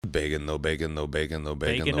bacon, no bacon, no bacon, no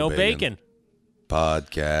bacon, Bacon, no bacon.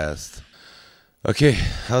 Podcast. Okay,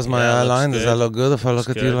 how's my Yeah, eye looks line? Does that good. look good if I look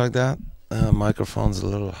Looks at you good. like that? Microphone's a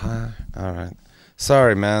little high. All right.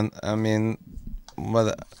 Sorry, man. I mean,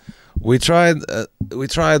 we tried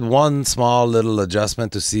one small little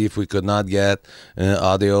adjustment to see if we could not get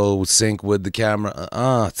audio sync with the camera.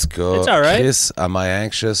 It's good. It's all right. Chris, am I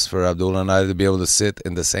anxious for Abdul and I to be able to sit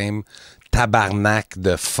in the same tabarnak,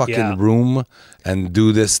 the fucking room, and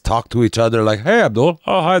do this, talk to each other like, hey, Abdul,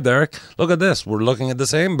 oh, hi, Derek, look at this, we're looking at the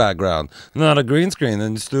same background, not a green screen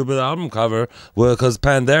and stupid album cover, well, because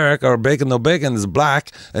Panderic or Bacon No Bacon is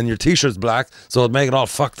black, and your t-shirt's black, so it'd make it all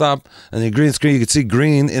fucked up, and the green screen, you could see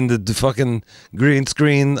green in the fucking green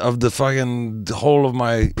screen of the fucking hole of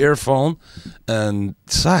my earphone, and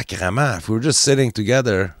sacrément, if we were just sitting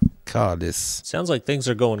together, God, this... Sounds like things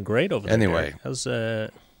are going great over there. Anyway. How's, are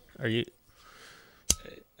you,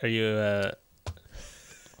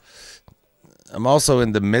 I'm also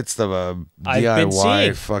in the midst of a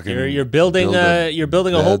DIY fucking. you're building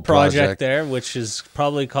a whole project there, which is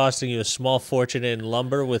probably costing you a small fortune in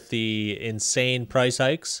lumber with the insane price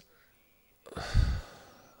hikes.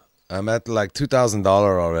 I'm at like $2,000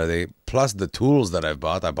 already, plus the tools that I've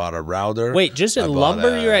bought. I bought a router. Wait, just in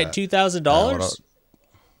lumber, you're at $2,000?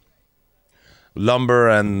 Lumber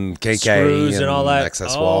and KK Screws and all that.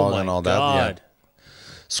 excess Oh wall my and all God. that. Yeah.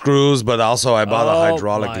 Screws, but also I bought a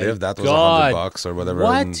hydraulic lift. That was $100 or whatever.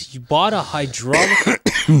 What? You bought a hydraulic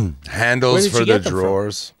handles for the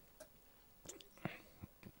drawers.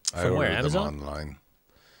 From where? Amazon? Them online.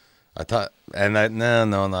 I thought, no,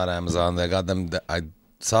 not Amazon. They got them. I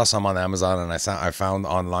saw some on Amazon, and I found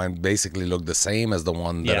online basically looked the same as the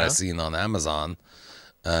one that I seen on Amazon.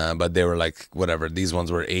 But they were like whatever. These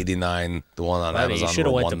ones were $89. The one on Amazon you should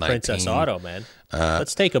have were went to Princess $119. Auto, man.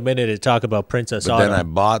 Let's take a minute to talk about Princess Auto. Then I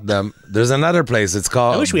bought them. There's another place. It's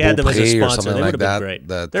called. I wish we had them as a Beaupré or sponsor. something They like would have that. been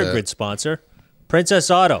great. They're a good sponsor.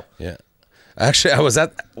 Princess Auto. Yeah. Actually,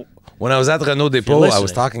 when I was at Renault Depot, I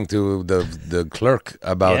was talking to the clerk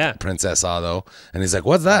about Princess Auto, and he's like,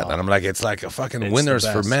 "What's that?" And I'm like, "It's like a fucking Winners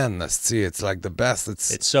for Men. Let's see, it's like the best.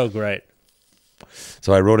 It's so great."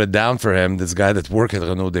 So I wrote it down for him. This guy that worked at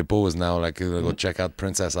Renault Depot is now like, go check out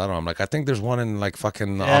Princess Auto. I'm like, I think there's one in like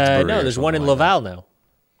fucking Oxbury. No, there's one in Laval now.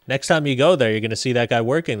 Next time you go there, you're going to see that guy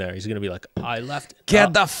working there. He's going to be like, I left.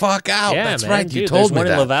 Get the fuck out. Yeah, that's man, right. dude, You told me that.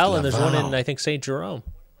 There's one in Laval and there's one in, I think, St. Jerome.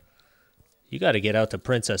 You got to get out to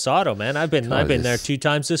Princess Auto, man. I've been there 2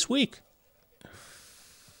 times this week.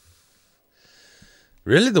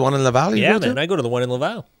 Really? The one in Laval? Yeah, man. I go to the one in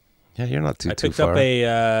Laval. Yeah, you're not too I far.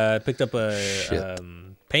 picked up a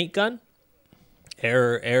paint gun,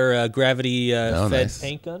 air gravity fed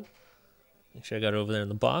paint gun. Make sure I got it over there in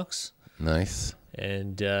the box. Nice.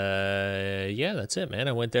 And that's it, man.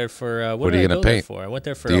 I went there for what are you gonna paint? I went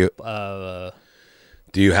there for.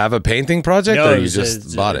 Do you have a painting project, or you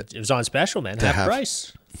just bought it? It was on special, man. Half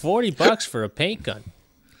price, $40 for a paint gun.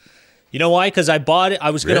 You know why? Because I bought it. I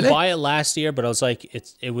was gonna buy it last year, but I was like,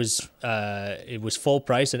 it was full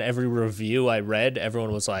price, and every review I read,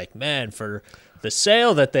 everyone was like, man, for the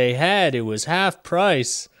sale that they had, it was half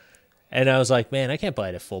price. And I was like, man, I can't buy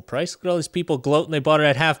it at full price. Look at all these people gloating they bought it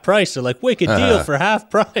at half price. They're like, wicked deal for half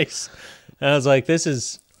price. And I was like, this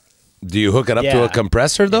is. Do you hook it up to a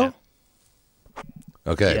compressor though? Yeah.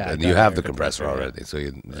 Okay, and you have the compressor already, so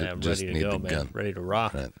you just need the gun. Ready to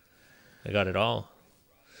rock. Right. I got it all.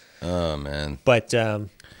 Oh, man. But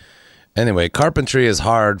anyway, carpentry is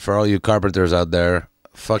hard for all you carpenters out there.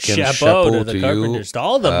 Fucking chapeau to you. To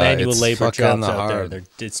all the manual labor jobs out there.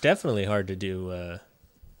 It's definitely hard to do,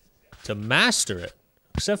 to master it.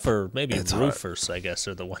 Except for maybe roofers, I guess,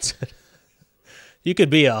 are the ones that... You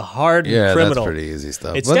could be a hardened criminal. Yeah, that's pretty easy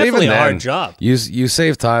stuff. It's definitely a hard job. You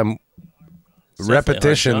save time.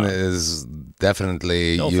 Repetition is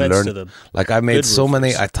definitely... No you offense learn. To the like, I made so roofers.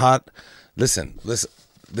 many... I taught... Listen.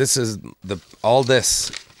 This is all this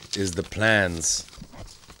is the plans.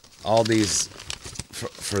 All these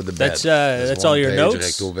for the bed. That's all your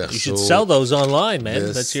notes. You should sell those online,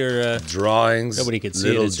 man. That's your drawings. Nobody can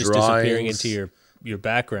see it. It's just disappearing into your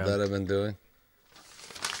background. That I've been doing.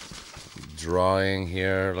 Drawing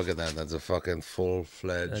here. Look at that. That's a fucking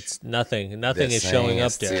full-fledged. That's nothing. Nothing is showing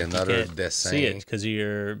up there. See another you can't see it because of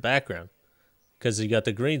your background. Because you got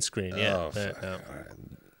the green screen. Yeah.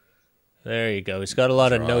 There you go. He's got a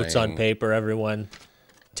lot of notes on paper, everyone.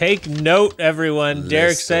 Take note, everyone.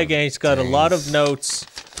 Derek Seguin's got a lot of notes.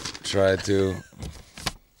 Try to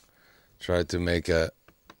make a...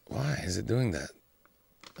 Why is it doing that?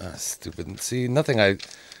 Stupid. See, nothing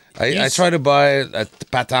I try to buy a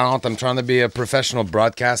patente. I'm trying to be a professional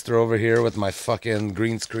broadcaster over here with my fucking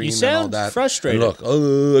green screen and all that. Frustrated. And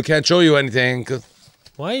look, I can't show you anything.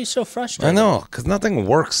 Why are you so frustrated? I know, because nothing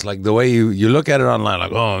works like the way you look at it online.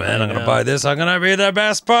 Like, oh man, I'm gonna buy this. I'm gonna be the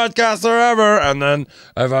best podcaster ever, and then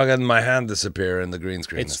I fucking my hand disappear in the green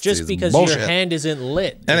screen. It's just because bullshit. your hand isn't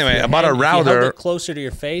lit. Anyway, I bought a router. If you held it closer to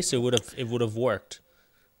your face, it would have worked.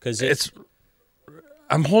 Because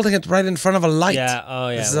I'm holding it right in front of a light. Yeah, oh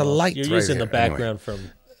yeah. This is a light. You're right using here. the background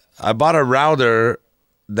anyway, I bought a router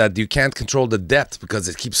that you can't control the depth because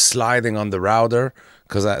it keeps sliding on the router.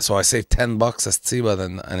 So I saved $10 at but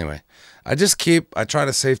then anyway, I try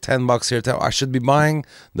to save $10 here. I should be buying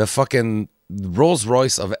the fucking Rolls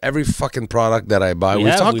Royce of every fucking product that I buy.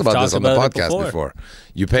 We've talked about this on the podcast before.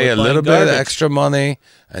 You pay a little bit extra money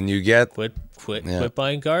and you get quit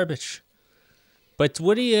buying garbage. But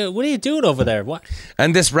what are you doing over there? What?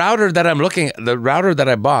 And this router that the router that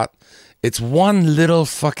I bought, it's one little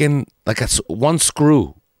fucking one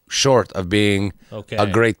screw short of being a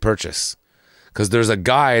great purchase. Because there's a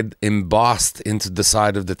guide embossed into the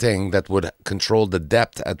side of the thing that would control the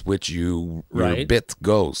depth at which your bit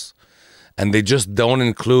goes, and they just don't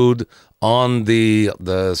include on the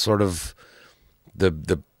sort of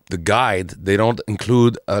the guide. They don't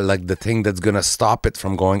include like the thing that's gonna stop it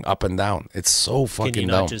from going up and down. It's so fucking dumb. Can you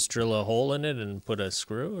not just drill a hole in it and put a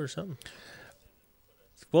screw or something?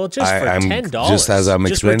 Well, just for $10. Just as I'm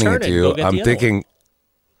explaining it to you, I'm thinking.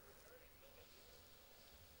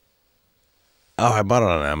 Oh, I bought it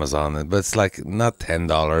on Amazon, but it's like not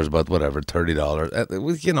 $10, but whatever,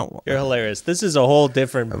 $30. You know, you're hilarious. This is a whole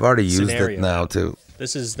different. I've already used scenario. it now too.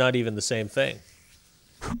 This is not even the same thing.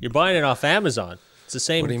 You're buying it off Amazon. It's the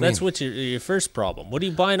same. That's what your first problem. What are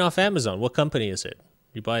you buying off Amazon? What company is it?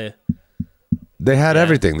 You buy a. They had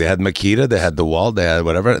everything. They had Makita. They had DeWalt. They had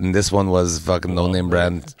whatever. And this one was fucking no-name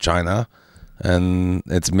brand China, and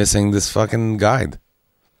it's missing this fucking guide.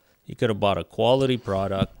 You could have bought a quality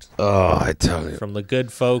product. Oh, I tell you, from the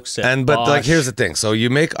good folks at but Bosch. Like here's the thing. So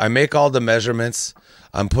I make all the measurements.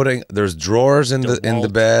 There's drawers in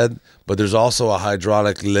the bed, but there's also a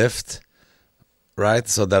hydraulic lift, right?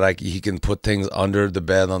 So that he can put things under the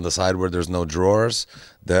bed on the side where there's no drawers.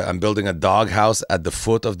 I'm building a dog house at the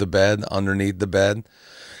foot of the bed, underneath the bed.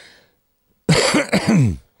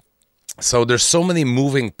 So there's so many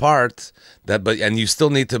moving parts and you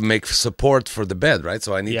still need to make support for the bed, right?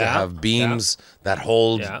 So I need to have beams that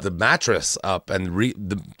hold the mattress up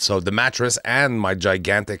so the mattress and my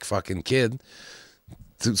gigantic fucking kid.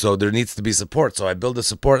 So there needs to be support. So I build the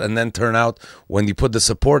support and then turn out when you put the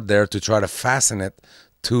support there to try to fasten it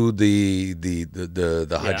to the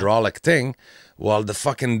hydraulic thing, while the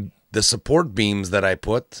support beams that I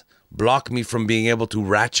put block me from being able to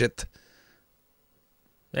ratchet.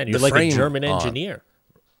 Man, you're like a German engineer.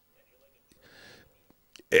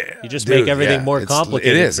 You just make everything more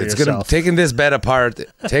complicated. It is. It's gonna taking this bed apart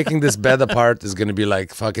is gonna be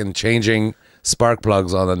like fucking changing spark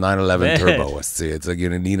plugs on a 911 turbo. It's like you're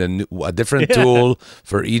gonna need a different tool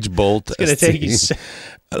for each bolt. It's gonna take you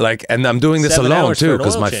and I'm doing this alone too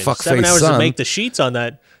because my fuckface 7 hours son to make the sheets on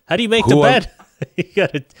that. How do you make the bed?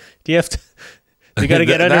 You got to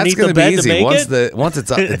get underneath the bed to make it? Once it's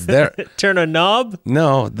there. Turn a knob?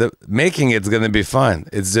 No, making it's going to be fine.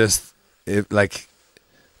 It's just,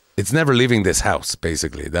 it's never leaving this house,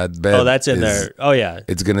 basically. That bed that's in there. Oh, yeah.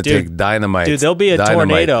 It's going to take dynamite. Dude, there'll be a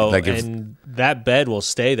tornado, and that bed will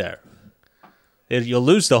stay there. You'll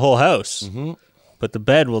lose the whole house, but the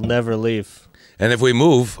bed will never leave. And if we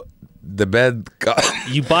move, the bed...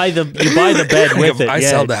 You buy the bed with it. I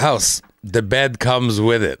sell the house. The bed comes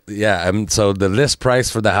with it. Yeah. So the list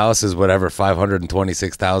price for the house is whatever,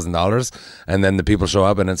 $526,000. And then the people show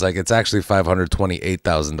up and it's actually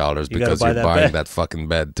 $528,000 because you're buying that fucking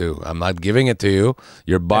bed too. I'm not giving it to you.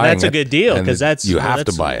 You're buying it. That's a good deal because you have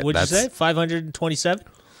to buy it. What'd you say? 527?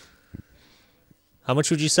 How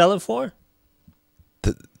much would you sell it for?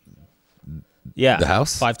 The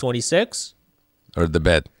house? 526? Or the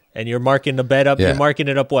bed. And you're marking the bed up. Yeah. You're marking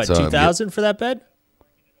it up what? 2,000 for that bed?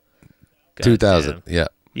 2,000, yeah.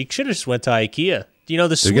 You should have just went to Ikea. You know,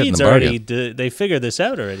 the Swedes already, they figured this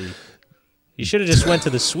out already. You should have just went to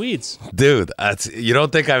the Swedes. Dude, you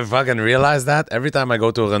don't think I fucking realized that? Every time I go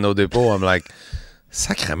to a Renault Depot, I'm like,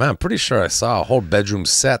 sacrément, I'm pretty sure I saw a whole bedroom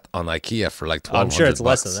set on Ikea for like $1,200. I'm sure it's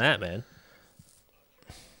less than that, man.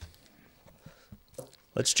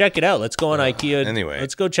 Let's check it out. Let's go on Ikea. Anyway.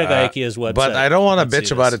 Let's go check Ikea's website. But I don't want to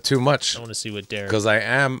bitch about it too much. I want to see what Derek... Because I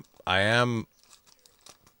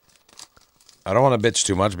don't want to bitch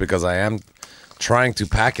too much because I am trying to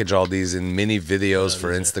package all these in mini videos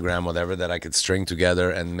for Instagram, whatever, that I could string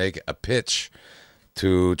together and make a pitch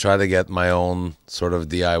to try to get my own sort of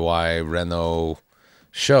DIY reno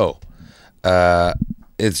show.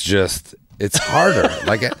 It's harder.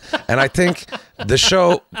 And I think the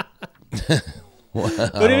show.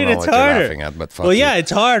 What do you mean it's harder?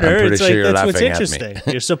 It's harder. It's like that's what's interesting.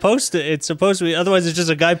 You're supposed to. It's supposed to be. Otherwise, it's just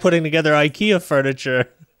a guy putting together IKEA furniture.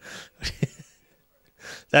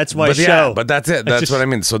 That's my show. Yeah, but that's it. That's what I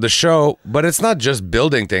mean. So the show, but it's not just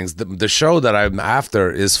building things. The show that I'm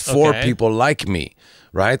after is for people like me,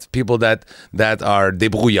 right? People that are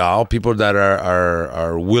débrouillards, people that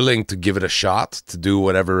are willing to give it a shot to do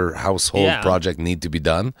whatever household project need to be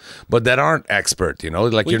done, but that aren't expert. Like well,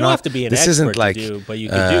 you're you don't not. have to be an this expert isn't like, to do, but you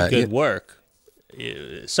can do good work.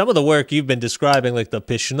 Some of the work you've been describing, like the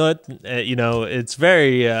pishnut, it's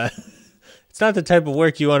very. It's not the type of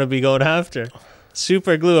work you want to be going after.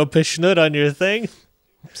 Super glue a pishnut on your thing.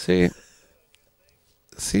 See,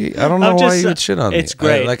 I don't know why you would shit on me. It's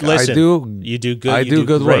great. Listen, you do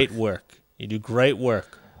great work. You do great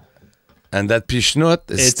work. And that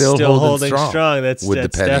pishnut is still holding strong. That's the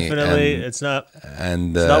penny definitely. It's not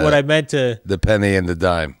what I meant to. The penny and the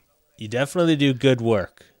dime. You definitely do good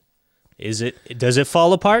work. Does it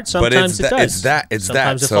fall apart? Sometimes it does.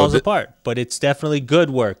 Sometimes it falls apart, but it's definitely good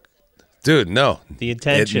work. Dude, no. The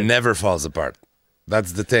intention. It never falls apart.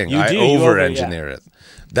 That's the thing. I over-engineer it.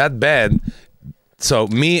 That bed, so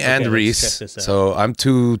me and Reese, so I'm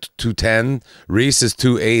 210, Reese is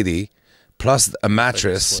 280, plus a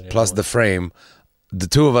mattress, plus the frame. The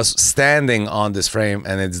two of us standing on this frame,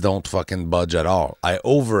 and it don't fucking budge at all. I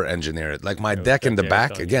over-engineer it. Like my deck in the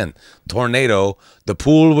back, again, tornado, the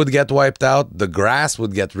pool would get wiped out, the grass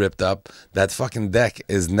would get ripped up. That fucking deck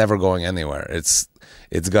is never going anywhere. It's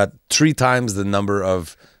got 3 times the number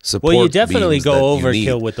of support. Well, you definitely go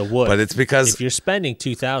overkill with the wood, but it's because if you're spending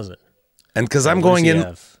 $2,000, and because I'm going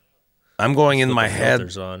in my head.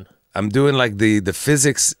 I'm doing like the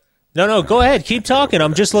physics. No, go ahead, keep talking.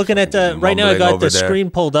 I'm just looking at the right now. I got the screen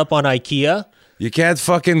pulled up on IKEA. You can't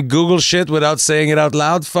fucking Google shit without saying it out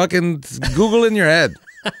loud. Fucking Google in your head.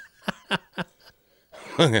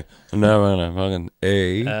 No, fucking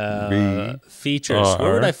B features.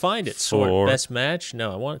 Where would I find it? Sort best match.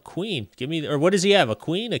 No, I want queen. Give me or what does he have? A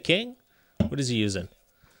queen? A king? What is he using?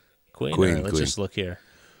 Queen. Right, let's just look here.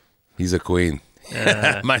 He's a queen.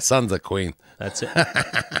 My son's a queen. That's it.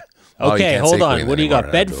 Okay, hold on. What do you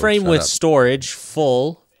got? Bed frame with storage,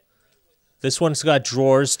 full. This one's got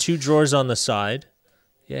drawers, 2 drawers on the side.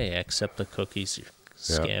 Yeah, except the cookies. You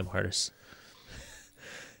scam artists.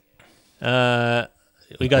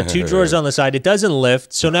 We got 2 drawers on the side. It doesn't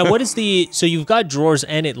lift. So now what is so you've got drawers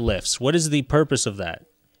and it lifts. What is the purpose of that?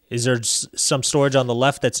 Is there some storage on the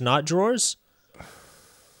left that's not drawers?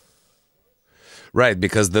 Right,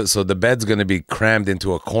 because the bed's going to be crammed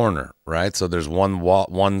into a corner, right? So there's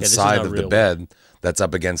one side of the bed that's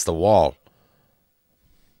up against the wall.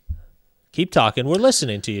 Keep talking. We're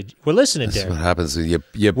listening to you. We're listening, Darren. That's what happens when you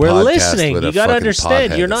We're podcast listening. with You got to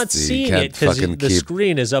understand. You're not you seeing it because the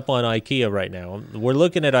screen is up on IKEA right now. We're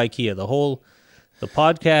looking at IKEA. The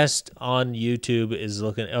podcast on YouTube is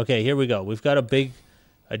looking. Okay, here we go. We've got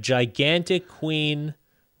a gigantic queen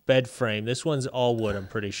bed frame. This one's all wood, I'm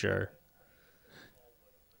pretty sure.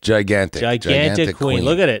 Gigantic queen.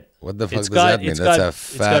 Look at it. What the fuck does that mean? That's a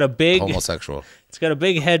fat homosexual. It's got a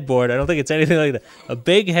big headboard. I don't think it's anything like that. A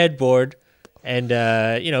big headboard and,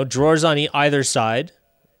 drawers on either side.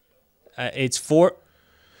 It's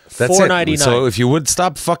 $4.99. So if you would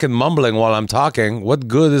stop fucking mumbling while I'm talking, what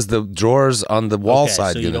good is the drawers on the wall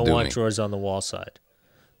side going to do? So you don't want drawers on the wall side.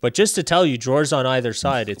 But just to tell you, drawers on either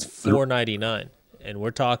side, it's $4.99. And we're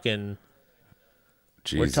talking...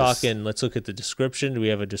 Jesus. We're talking, let's look at the description. Do we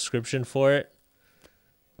have a description for it?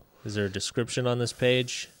 Is there a description on this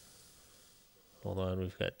page? Hold on,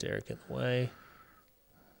 we've got Derek in the way.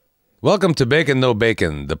 Welcome to Bacon No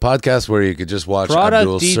Bacon, the podcast where you could just watch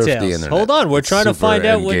Abdul surf the internet. Hold on, we're trying to find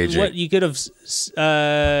out what you could have...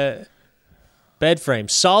 bed frame,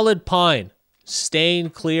 solid pine, stain,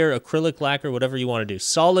 clear, acrylic lacquer, whatever you want to do.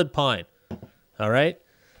 Solid pine, all right?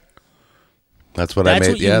 That's what I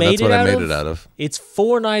made. Yeah, that's what I made it out of. It's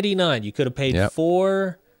 $4.99. You could have paid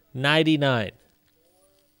 $4.99.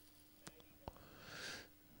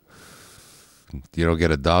 You don't get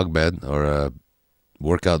a dog bed or a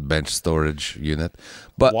workout bench storage unit,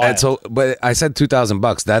 but but I said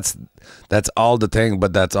 $2,000. That's all the thing,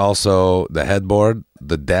 but that's also the headboard,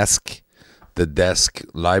 the desk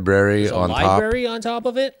library on top. Library on top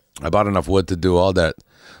of it. I bought enough wood to do all that.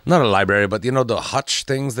 Not a library, but the hutch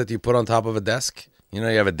things that you put on top of a desk. You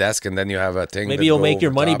have a desk and then you have a thing. Maybe you'll make your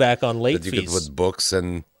money back on late fees. You could put books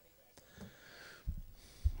and...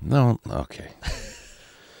 No, okay.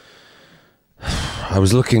 I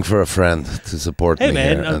was looking for a friend to support me. Hey,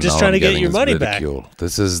 man, here, I'm and just all trying to I'm get getting your is money ridicule. back.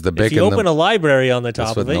 This is the bacon. If you open a library on the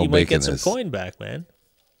top of it, no you might get bacon some is. coin back, man.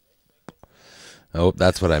 Oh,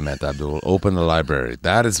 that's what I meant, Abdul. Open the library.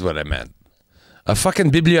 That is what I meant. A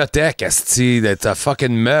fucking bibliothèque, esti. That's a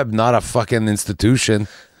fucking meuble, not a fucking institution.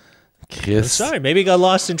 Chris. I'm sorry, maybe it got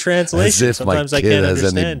lost in translation. As if Sometimes my I kid can't has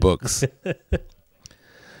understand. any books.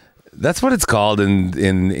 That's what it's called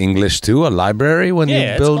in English too, a library, when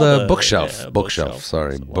you build a bookshelf. Bookshelf,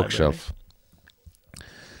 sorry, bookshelf.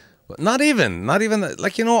 Not even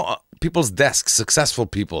like, people's desks, successful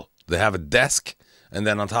people. They have a desk, and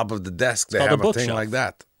then on top of the desk, they have a thing like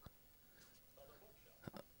that.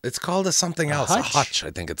 It's called something else. A hutch, I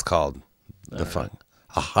think it's called. A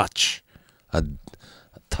hutch. A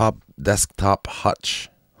desktop hutch.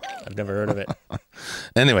 I've never heard of it.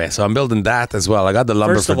 Anyway, so I'm building that as well. I got the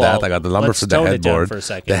lumber for that. I got the lumber for the headboard. For a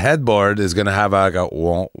second. The headboard is going to have like a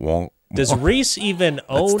wonk. Does Reese even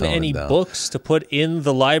own any books to put in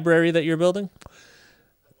the library that you're building?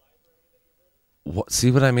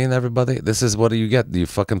 See what I mean, everybody? This is what you get. You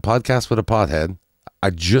fucking podcast with a pothead. I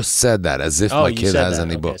just said that as if my kid has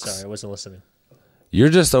any books. Sorry, I wasn't listening. You're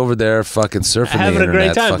just over there fucking surfing having the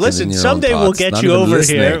internet. A great time. Listen, someday we'll get you over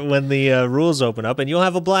here when the rules open up, and you'll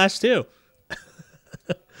have a blast too.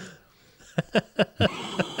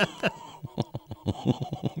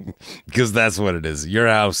 Because that's what it is. Your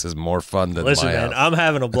house is more fun than my house. Listen, man, I'm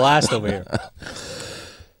having a blast over here.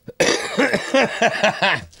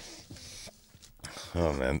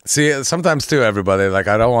 Oh, man. See, sometimes too, everybody, like,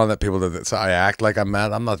 I don't want that people to, so I act like I'm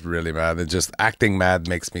mad. I'm not really mad. It's just acting mad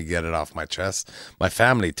makes me get it off my chest. My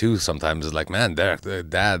family too sometimes is like, man, Derek,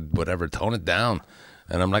 dad, whatever, tone it down.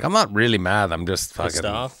 And I'm like, I'm not really mad. I'm just fucking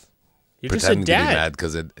off. You're pretending just a dad. to be mad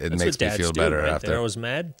because it makes me feel better after. There, I was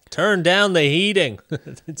mad. Turn down the heating.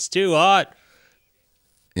 It's too hot.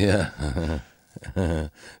 Yeah.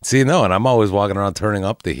 See, no, and I'm always walking around turning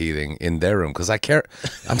up the heating in their room because I care.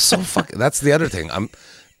 I'm so fucking. That's the other thing. I'm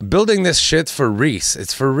building this shit for Reese.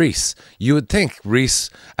 It's for Reese. You would think Reese,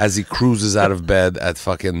 as he cruises out of bed at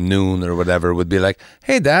fucking noon or whatever, would be like,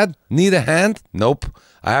 "Hey, Dad, need a hand?" Nope.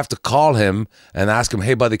 I have to call him and ask him,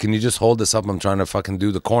 "Hey, buddy, can you just hold this up? I'm trying to fucking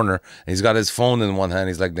do the corner." And he's got his phone in one hand.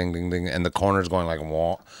 He's like, ding, ding, ding, and the corner's going like,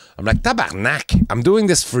 wah. I'm like, tabarnak. I'm doing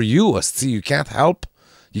this for you. See, you can't help.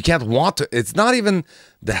 You can't want to. It's not even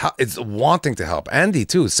the help. It's wanting to help. Andy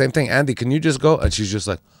too. Same thing. Andy, can you just go? And she's just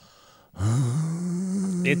like,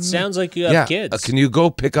 it sounds like you have kids. Can you go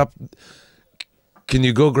pick up? Can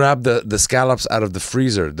you go grab the scallops out of the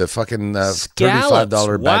freezer? The fucking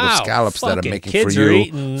 $35 bag of scallops that I'm making for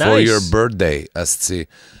you for your birthday. See,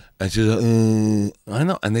 and she's like, I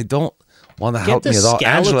know, and they don't want to help me at all.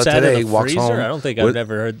 Angela today walks home. I don't think I've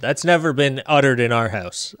never heard. That's never been uttered in our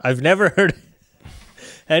house. I've never heard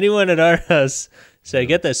anyone at our house say,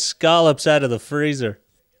 "Get the scallops out of the freezer."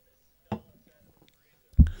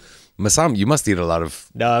 Masam, you must eat a lot of.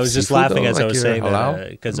 No, I was just laughing as I was saying that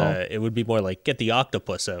because it would be more like, "Get the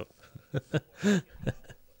octopus out." Oh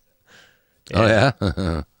yeah,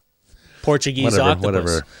 Portuguese octopus.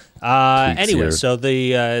 Whatever. Anyway, here. so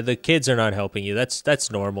the kids are not helping you. That's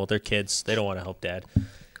normal. They're kids. They don't want to help dad.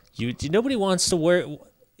 Nobody wants to wear.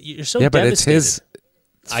 You're so but devastated. it's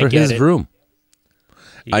for his room.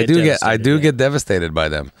 I do get devastated by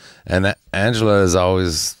them, and Angela is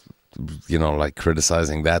always, like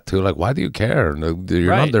criticizing that too. Like, why do you care?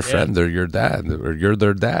 You're not their friend. They're your dad, or you're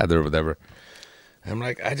their dad, or whatever. I'm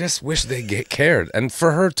like, I just wish they cared, and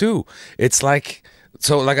for her too. It's like,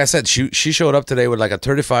 so like I said, she showed up today with like a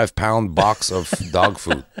 35-pound box of dog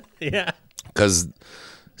food. Yeah, because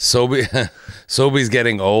Sobi's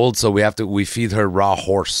getting old, so we feed her raw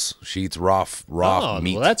horse. She eats raw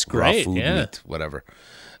meat. Well, that's great. Raw food, meat, whatever.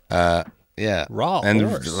 Yeah, raw and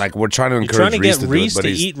horse. like we're trying to encourage Reese to do it, but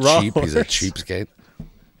he's eat raw cheap. Horse. He's a cheapskate.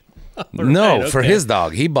 No, for his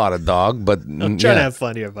dog. He bought a dog, but I'm trying to have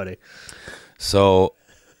fun here, buddy. So,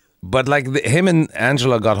 but like him and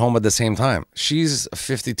Angela got home at the same time. She's a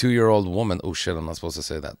 52-year-old woman. Oh shit, I'm not supposed to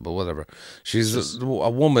say that, but whatever. She's a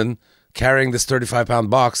woman carrying this 35-pound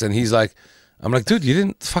box, and he's like, I'm like, dude, you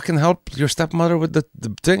didn't fucking help your stepmother with the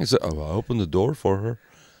thing. So, I opened the door for her.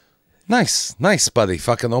 Nice, buddy.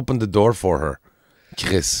 Fucking open the door for her,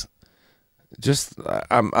 Chris. Just,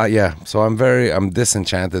 So I'm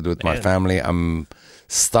disenchanted with my family. I'm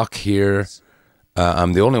stuck here.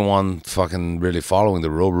 I'm the only one fucking really following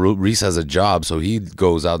the rule. Reese has a job, so he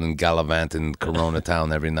goes out and gallivant in Corona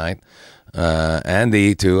Town every night.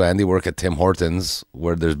 Andy too. Andy work at Tim Hortons,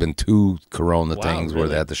 where there's been 2 Corona things where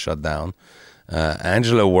they had to shut down.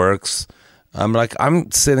 Angela works.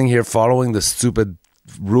 I'm sitting here following the stupid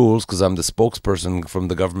rules because I'm the spokesperson from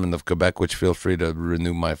the government of Quebec, which feel free to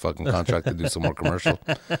renew my fucking contract to do some more commercial.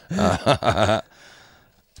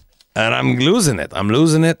 And I'm losing it.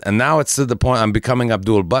 And now it's to the point I'm becoming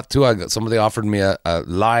Abdul. But too, somebody offered me a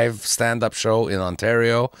live stand-up show in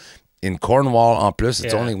Ontario, in Cornwall. En plus,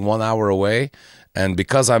 it's only 1 hour away. And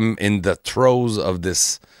because I'm in the throes of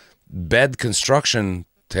this bed construction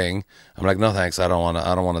thing, I'm like, no thanks, I don't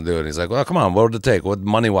want to do it. He's like, well, come on, what would it take? What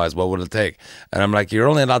money wise, what would it take? And I'm like, you're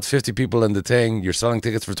only allowed 50 people in the thing. You're selling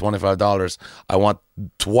tickets for $25. I want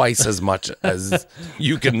twice as much as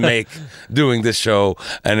you can make doing this show,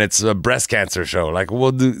 and it's a breast cancer show. Like,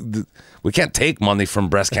 we can't take money from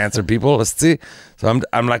breast cancer people. Let's see. So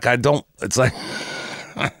I'm like, I don't. It's like,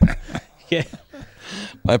 yeah.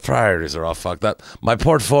 My priorities are all fucked up. My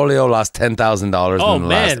portfolio lost $10,000 in the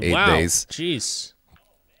last 8 days.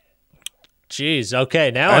 Jeez.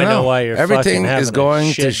 Okay, now I know why you're everything fucking having is going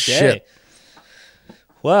a shit to shit. Day.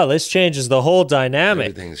 Well, this changes the whole dynamic.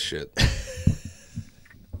 Everything's shit.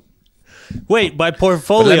 Wait, by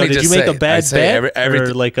portfolio, did you make a bad bet,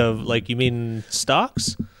 or like you mean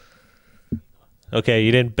stocks? Okay,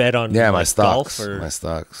 you didn't bet on my stocks. Golf or... My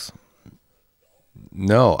stocks.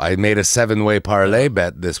 No, I made a 7-way parlay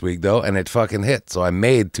bet this week though, and it fucking hit. So I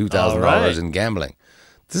made $2,000 in gambling.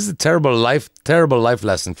 This is a terrible life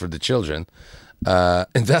lesson for the children.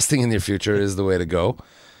 Investing in your future is the way to go.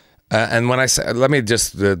 And when I say, let me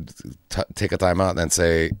just take a time out and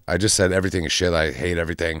say, I just said everything is shit. I hate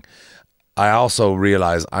everything. I also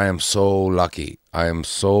realize I am so lucky. I am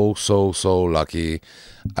so lucky.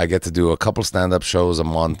 I get to do a couple stand-up shows a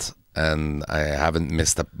month, and I haven't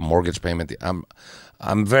missed a mortgage payment.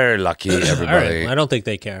 I'm very lucky. Everybody. I don't think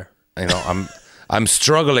they care. You know, I'm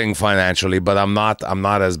struggling financially, but I'm not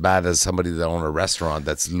as bad as somebody that owns a restaurant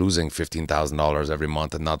that's losing $15,000 every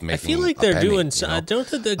month and not making. I feel like they're doing. Don't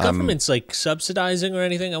the government's like subsidizing or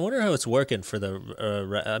anything? I wonder how it's working for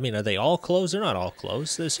the. I mean, are they all closed? They're not all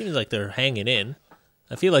closed. It seems like they're hanging in.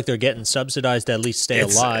 I feel like they're getting subsidized to at least stay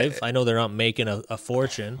alive. I know they're not making a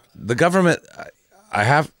fortune. The government, I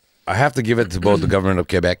have to give it to both the government of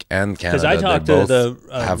Quebec and Canada. Because I talked to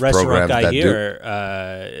the restaurant guy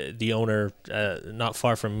here, the owner, not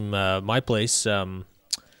far from my place, in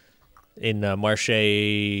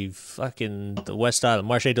Marché, fucking the West Island,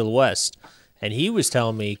 Marché de l'Ouest, and he was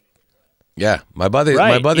telling me. Yeah, my buddy's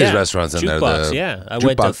restaurant's in Jukebox, there. I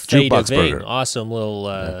went to Fade of Ving, awesome little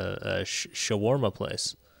shawarma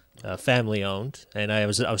place, family owned, and I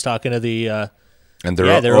was talking to the. And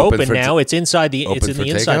they're open now. It's inside it's in the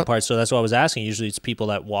inside takeout? part, so that's what I was asking. Usually, it's people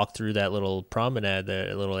that walk through that little promenade,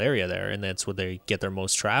 the little area there, and that's where they get their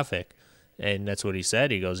most traffic. And that's what he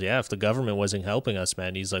said. He goes, "Yeah, if the government wasn't helping us,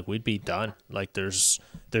 man, he's like, we'd be done. Like, there's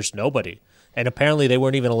nobody." And apparently, they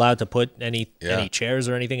weren't even allowed to put any chairs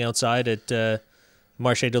or anything outside at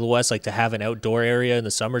Marché de l'Ouest, like to have an outdoor area in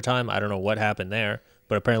the summertime. I don't know what happened there,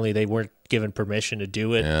 but apparently, they weren't given permission to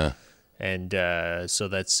do it. Yeah. And so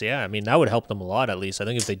that's, I mean, that would help them a lot, at least. I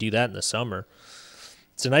think if they do that in the summer.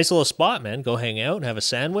 It's a nice little spot, man. Go hang out and have a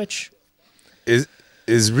sandwich.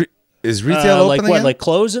 Is retail open like again? What, like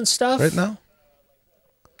clothes and stuff? Right now?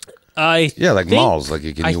 Like malls. Like,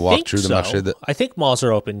 can you walk through them? I think malls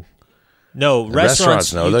are open. No,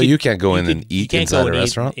 restaurants no, though. You can't go in and eat inside a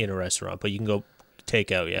restaurant? In a restaurant, but you can go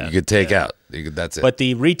take out, You could take out. That's it. But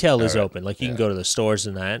the retail is open. Like, you can go to the stores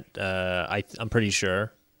and that. I'm pretty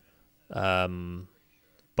sure.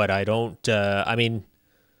 But I don't. I mean,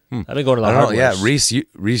 I've been going to the hardware. Yeah, Reese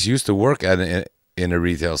used to work in a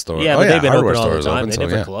retail store. Yeah, but they've been open all the time. They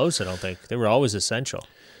never closed. I don't think they were always essential.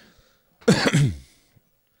 They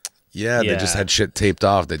just had shit taped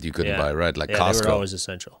off that you couldn't buy. Right, like Costco. They were always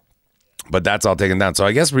essential. But that's all taken down. So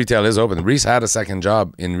I guess retail is open. Reese had a second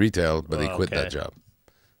job in retail, but he quit that job.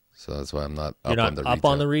 So that's why I'm not up on the retail. Up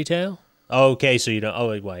on the retail? Oh, okay, so you don't.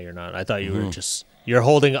 Oh, why you're not? I thought you were just. You're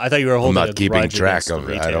holding. I thought you were holding. I'm not keeping track of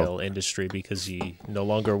the retail industry because you no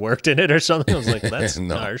longer worked in it or something. I was like, that's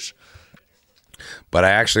harsh. But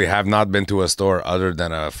I actually have not been to a store other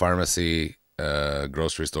than a pharmacy,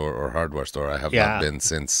 grocery store, or hardware store. I have not been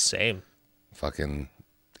since fucking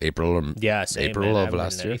April or April of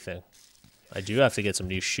last year. Anything. I do have to get some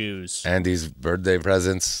new shoes. And these birthday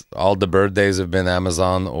presents. All the birthdays have been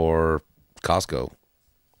Amazon or Costco.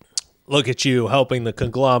 Look at you helping the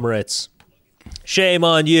conglomerates. Shame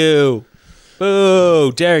on you.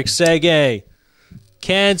 Boo. Derek Sege.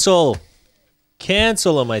 Cancel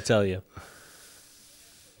him, I tell you.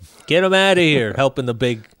 Get him out of here. Helping the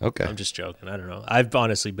big. Okay. I'm just joking. I don't know. I've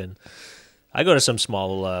honestly been. I go to some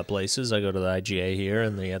small places. I go to the IGA here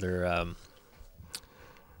and the other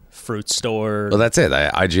fruit store. Well, that's it.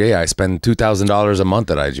 IGA. I spend $2,000 a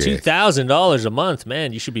month at IGA. $2,000 a month,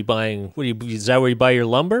 man. You should be buying. Is that where you buy your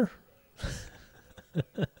lumber?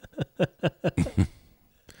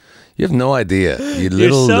 You have no idea. You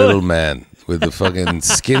little man with a fucking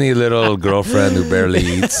skinny little girlfriend who barely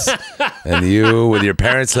eats, and you with your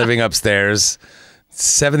parents living upstairs.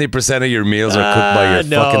 70% of your meals are cooked by your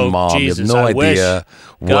fucking mom. Jesus, you have no idea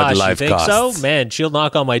what life you think costs. So? Man, she'll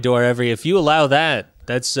knock on my door if you allow that,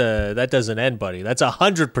 that doesn't end, buddy. That's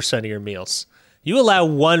 100% of your meals. You allow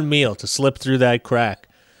one meal to slip through that crack.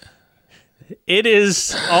 It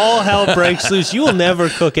is all hell breaks loose. You will never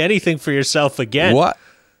cook anything for yourself again. What?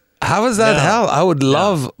 How is that hell? I would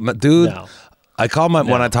love, dude. No. I call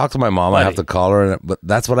when I talk to my mom, buddy. I have to call her, but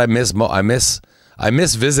that's what I miss. I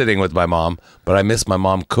miss visiting with my mom, but I miss my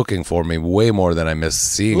mom cooking for me way more than I miss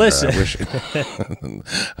seeing her. I wish,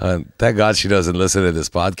 thank God she doesn't listen to this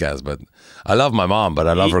podcast, but I love my mom, but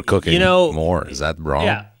I love her cooking more. Is that wrong?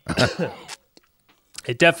 Yeah.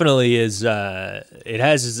 It definitely is. It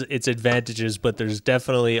has its advantages, but there's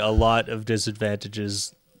definitely a lot of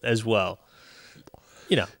disadvantages as well.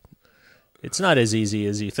 It's not as easy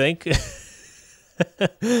as you think.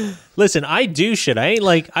 Listen, I do shit. I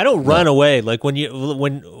don't run away. Like when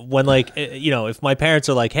if my parents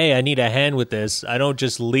are like, "Hey, I need a hand with this," I don't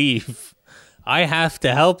just leave. I have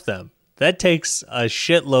to help them. That takes a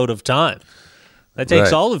shitload of time. That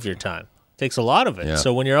takes all of your time. It takes a lot of it. Yeah.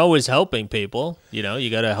 So when you're always helping people, you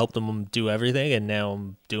got to help them do everything. And now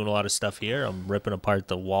I'm doing a lot of stuff here. I'm ripping apart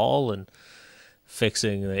the wall and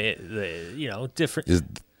fixing the different.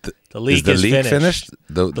 The leak is finished.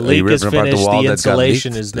 The leak is finished. The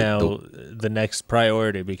insulation is now the next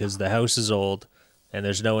priority because the house is old and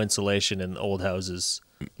there's no insulation in old houses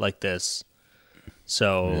like this.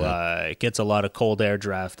 So it gets a lot of cold air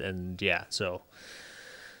draft. And so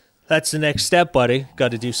that's the next step, buddy. Got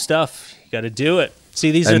to do stuff. You got to do it. See,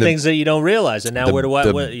 these are things that you don't realize. And now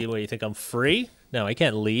what you think I'm free? No, I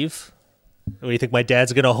can't leave. What do you think? My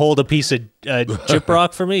dad's going to hold a piece of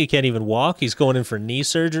gyprock for me? He can't even walk. He's going in for knee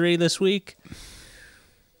surgery this week.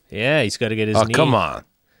 Yeah, he's got to get his knee. Oh, come on.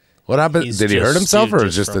 What happened? Did he hurt himself or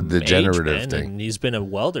is it just a degenerative thing? And he's been a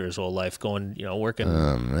welder his whole life,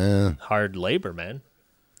 working hard labor, man.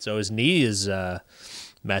 So his knee is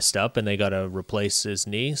messed up and they got to replace his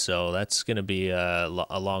knee. So that's going to be a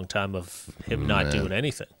long time of him not doing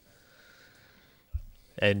anything.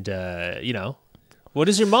 And, what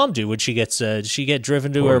does your mom do when she gets? Does she get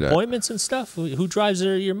driven to her appointments and stuff? Who drives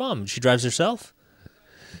her? Your mom? She drives herself.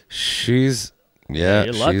 She's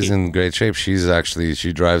in great shape. She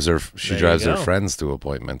drives her friends to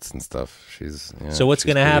appointments and stuff. So what's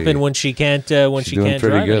going to happen when she can't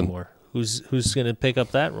drive anymore? Who's going to pick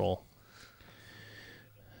up that role?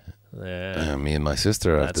 Me and my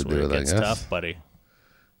sister have to do it. I guess. That's tough, buddy.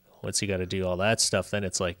 Once you got to do all that stuff, then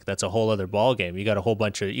it's like that's a whole other ball game. You got a whole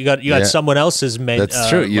bunch of you got someone else's that's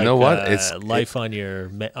true. You know what? It's life on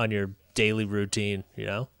your daily routine.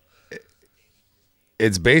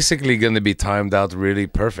 It's basically going to be timed out really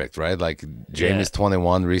perfect, right? Like Jamie's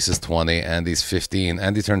 21, Reese is 20, Andy's 15.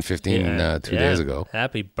 Andy turned 15 2 days ago.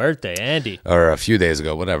 Happy birthday, Andy! Or a few days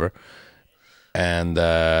ago, whatever. And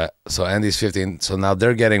so Andy's 15. So now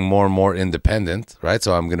they're getting more and more independent, right?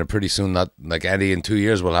 So I'm going to pretty soon Andy in 2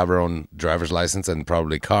 years will have her own driver's license and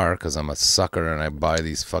probably car because I'm a sucker and I buy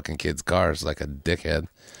these fucking kids cars like a dickhead.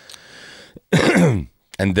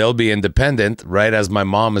 And they'll be independent right as my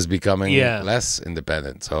mom is becoming less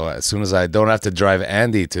independent. So as soon as I don't have to drive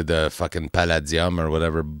Andy to the fucking Palladium or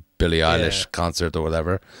whatever Billie Eilish concert or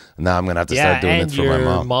whatever, now I'm going to have to start doing it for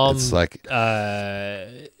my mom. It's like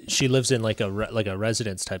she lives in like a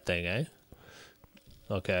residence type thing, eh?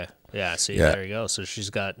 Okay. Yeah, see, there you go. So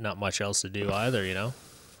she's got not much else to do either,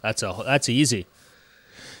 That's easy.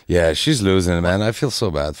 Yeah, she's losing it, man. I feel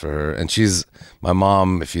so bad for her. And she's my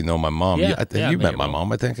mom, if you know my mom. You met my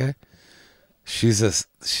mom, I think, eh? She's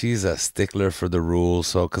a stickler for the rules.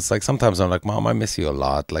 So, because sometimes I'm like, Mom, I miss you a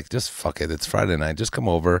lot. Like, just fuck it. It's Friday night. Just come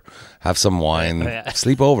over, have some wine,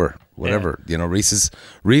 sleep over, whatever. Reese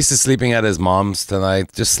is sleeping at his mom's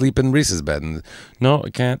tonight. Just sleep in Reese's bed. And, no, I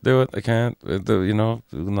can't do it. I can't.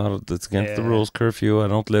 It's against the rules. Curfew. I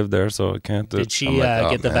don't live there, so I can't do it. Did she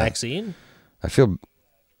get the vaccine? I feel...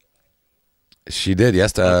 She did,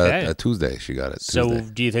 yes. Tuesday she got it. So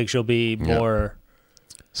do you think she'll be more...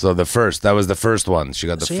 So that was the first one. She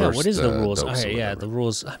got the first. What is the rules? The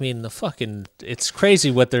rules. I mean, it's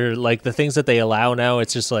crazy what they're like. The things that they allow now.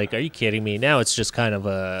 It's just like, are you kidding me? Now it's just kind of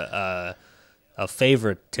a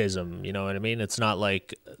favoritism. You know what I mean? It's not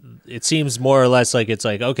like. It seems more or less like it's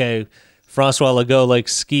like, okay, Francois Legault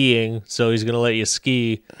likes skiing, so he's gonna let you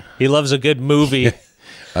ski. He loves a good movie.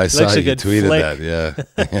 I saw likes a you good tweeted flick. that.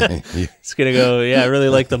 Yeah. It's gonna go. Yeah, I really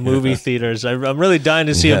like the movie theaters. I'm really dying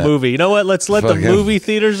to see a Yeah. movie. You know what? Let's let Fucking- the movie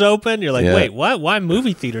theaters open. You're like, Yeah. wait, what? Why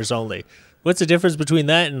movie theaters only? What's the difference between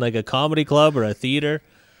that and like a comedy club or a theater?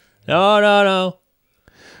 No.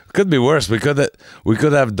 Could be worse. We could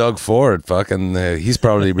have Doug Ford. Fucking, he's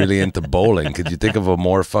probably really into bowling. Could you think of a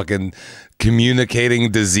more fucking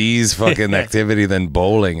communicating disease fucking activity than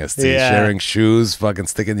bowling? Is sharing shoes, fucking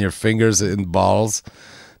sticking your fingers in balls.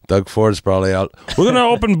 Doug Ford's probably out. We're gonna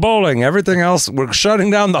open bowling. Everything else, we're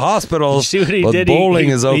shutting down the hospitals. See what he but did? Bowling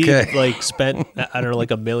is okay. He like spent I don't know, like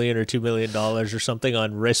 $1 million or $2 million or something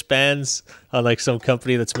on wristbands on like some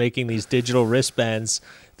company that's making these digital wristbands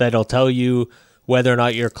that'll tell you whether or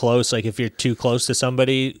not you're close. Like if you're too close to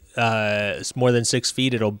somebody, it's more than 6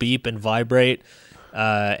 feet, it'll beep and vibrate,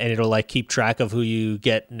 and it'll like keep track of who you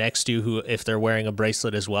get next to, who if they're wearing a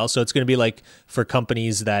bracelet as well. So it's going to be like for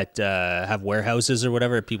companies that have warehouses or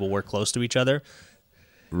whatever, people work close to each other.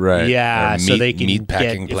 Right. Yeah, Or so they can meat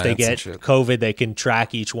packing get, if they plants and get shit. COVID, they can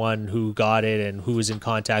track each one who got it and who was in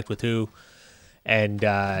contact with who. And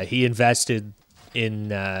he invested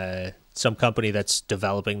in some company that's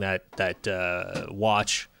developing that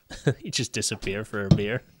watch. He just disappeared for a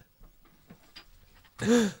beer.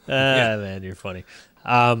 Man, you're funny.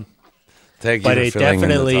 Thank you But for it filling in the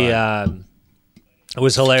definitely time. it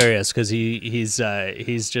was hilarious because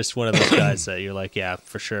he's just one of those guys that you're like, yeah,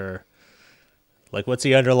 for sure. Like, what's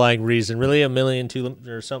the underlying reason? Really, $1 million, $2 million,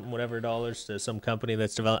 or something, whatever dollars to some company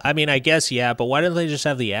that's developed. I mean, I guess yeah, but why don't they just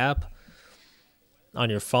have the app on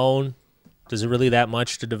your phone? Does it really that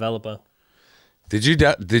much to develop a? Did you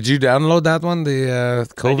download that one? The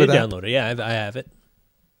COVID I did app? download it. Yeah, I have it.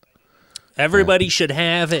 Everybody should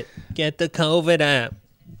have it. Get the COVID app.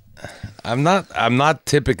 I'm not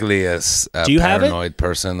typically a Do you have it? paranoid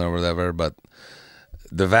person or whatever, but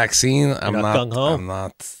the vaccine, I'm not not. gung-ho? I'm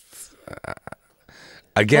not.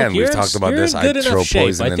 Again, Look, we've you're talked about in this. I good enough throw shape.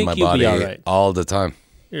 poison I in think my you'll be body all right. all the time.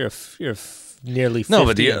 You're nearly 50 No,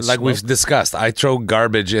 but and like we've smoke. discussed, I throw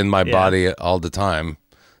garbage in my Yeah. body all the time: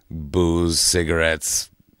 booze, cigarettes,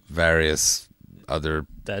 various other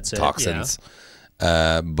That's it, toxins.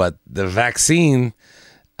 But the vaccine,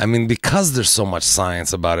 I mean, because there's so much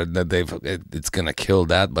science about it that it's gonna kill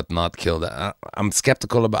that, but not kill that. I'm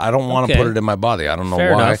skeptical about. I don't want to Okay. put it in my body. I don't know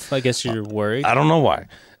Fair why. enough. I guess you're worried. I don't know why.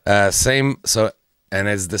 Same. So, and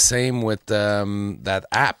it's the same with that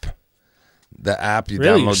app. The app you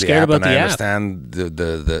Really? You're download the scared app, about and the I app? understand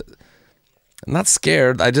the. I'm not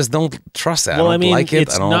scared. I just don't trust it. Well, I I don't mean, like it.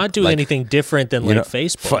 it's I don't not doing like, anything different than you like know,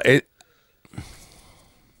 Facebook.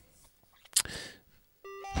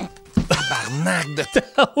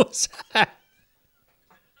 What was that?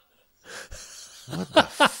 What the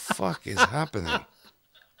fuck is happening?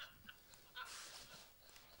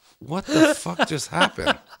 What the fuck just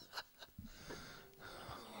happened?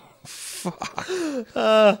 Fuck.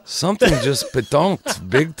 Something just petonked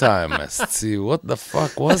big time. Let's see, what the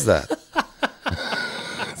fuck was that?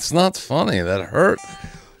 It's not funny. That hurt.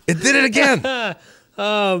 It did it again.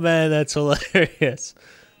 Oh man, that's hilarious.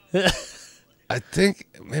 I think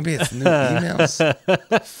maybe it's new emails.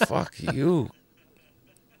 Fuck you.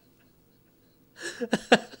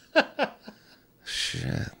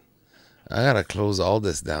 Shit. I gotta close all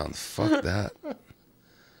this down. Fuck that.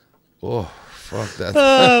 Oh, fuck that.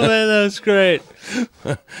 Oh man, that was great.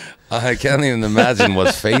 I can't even imagine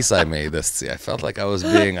what face I made. See, I felt like I was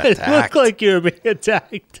being It attacked. looked like you were being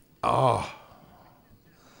attacked. How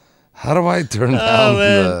do I turn down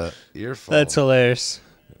man. the earphone? That's hilarious.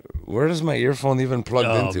 Where does my earphone even plug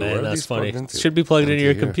Oh into? man, Where are that's these funny. plugged into? Should be plugged into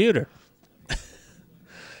your here. computer.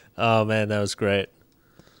 Oh man, that was great.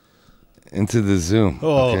 Into the Zoom.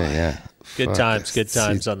 Oh, okay, yeah. good Fuck times, it. good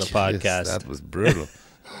times on the Jeez, podcast. That was brutal.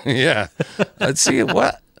 Yeah. Let's see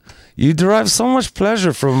what you derive so much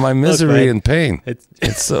pleasure from my misery man, and pain.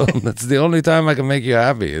 it's So that's the only time I can make you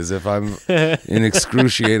happy is if I'm in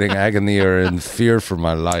excruciating agony or in fear for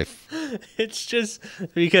my life. It's just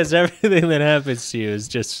because everything that happens to you is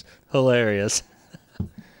just hilarious.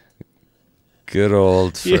 Good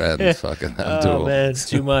old friend, Yeah. fucking Abdul. Oh man, it's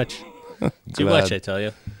too much. Too Glad. much, I tell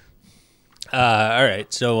you. All right.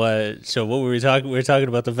 So what were we talking? We were talking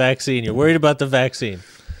about the vaccine. You're worried about the vaccine.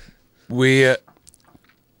 We,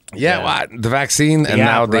 well, the vaccine and app,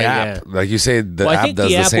 now the right, app. yeah. Like you say, the Well, I app think does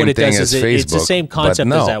the the app, same what it thing does as is Facebook. it's the same but concept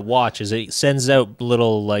no. as that watch. Is it sends out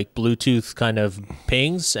little like Bluetooth kind of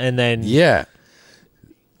pings, and then Yeah.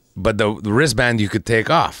 but the wristband you could take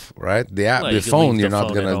off, right? The app, the phone, you're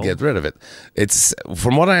not going to get rid of it. It's,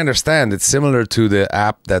 from what I understand, it's similar to the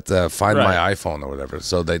app that Find My iPhone or whatever,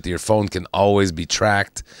 so that your phone can always be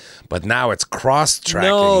tracked. But now it's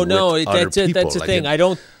cross-tracking. No, that's the thing.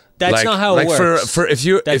 That's not how it works.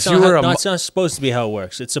 That's not supposed to be how it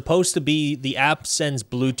works. It's supposed to be the app sends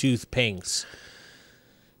Bluetooth pings.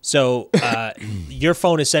 So your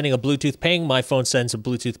phone is sending a Bluetooth ping. My phone sends a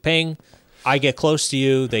Bluetooth ping. I get close to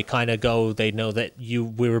you. They kind of go. They know that we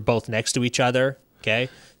were both next to each other. Okay.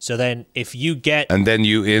 So then, if you get and then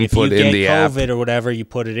you input in the app, COVID or whatever, you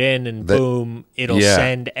put it in, and boom, it'll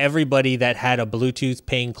send everybody that had a Bluetooth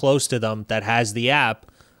ping close to them that has the app.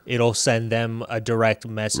 It'll send them a direct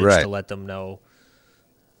message to let them know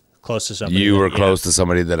close to somebody. You were close to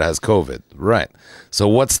somebody that has COVID, right? So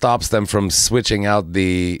what stops them from switching out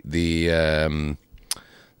the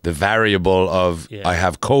variable of I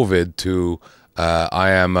have COVID to I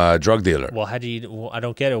am a drug dealer? Well, how do you? Well, I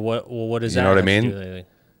don't get it. What is that? You know what I mean?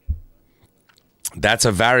 That's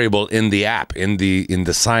a variable in the app, in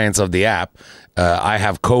the science of the app. I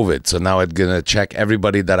have COVID, so now it's gonna check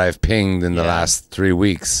everybody that I've pinged in the last 3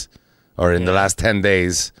 weeks or in the last 10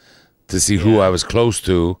 days to see who I was close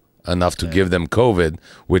to enough to give them COVID,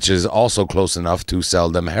 which is also close enough to sell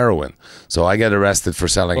them heroin. So I get arrested for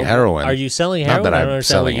selling heroin. Are you selling heroin? Not that I'm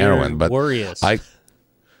selling heroin, but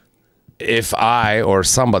if I or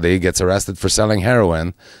somebody gets arrested for selling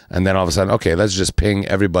heroin, and then all of a sudden, okay, let's just ping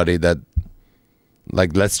everybody that,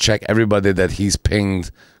 like, let's check everybody that he's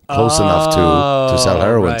pinged close enough to sell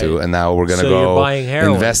heroin to, and now we're gonna go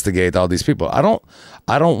investigate all these people. I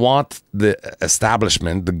don't want the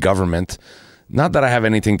establishment, the government. Not that I have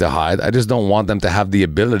anything to hide. I just don't want them to have the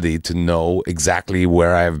ability to know exactly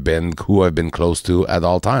where I've been, who I've been close to at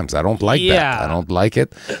all times. I don't like that. I don't like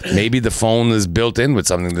it. Maybe the phone is built in with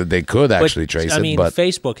something that they could actually trace it. I mean,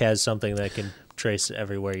 Facebook has something that can trace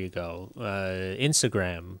everywhere you go.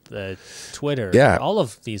 Instagram, Twitter, all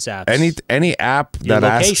of these apps. Any app that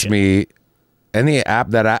asks me, any app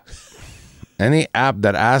that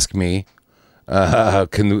asks me, do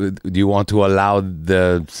you want to allow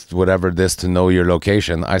this to know your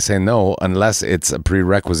location? I say no, unless it's a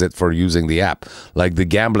prerequisite for using the app, like the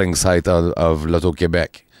gambling site of Loto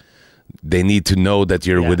Quebec. They need to know that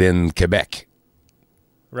you're within Quebec,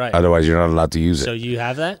 right? Otherwise, you're not allowed to use it. So you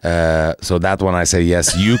have that. So that one, I say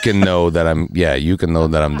yes. You can know that I'm. Yeah, you can know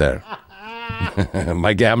that I'm there.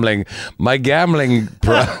 my gambling shut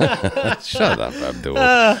up, Abdul.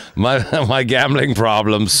 My gambling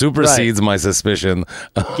problem supersedes my suspicion.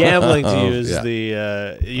 Gambling to you is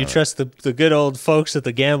you trust the good old folks at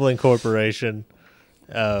the gambling corporation,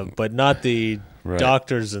 but not the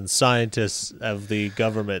doctors and scientists of the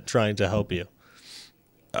government trying to help you.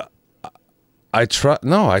 I trust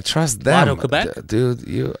them. Lotto Quebec?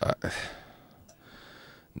 Dude,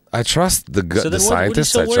 I trust the scientists. What are you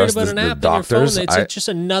so worried I trust about an the app doctors. On your phone? It's just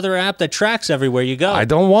another app that tracks everywhere you go. I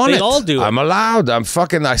don't want it. They all do it. I'm allowed. I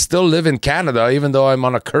still live in Canada, even though I'm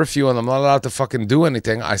on a curfew and I'm not allowed to fucking do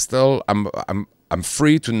anything. I'm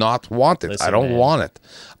free to not want it. I don't want it.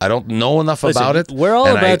 I don't know enough about it. We're all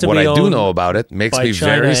about to be what I do owned know about it makes me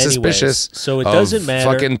China very suspicious. So it doesn't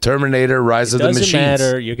matter. Fucking Terminator: Rise of the Machines. It doesn't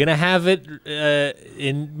matter. You're gonna have it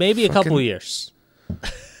in maybe a couple of years.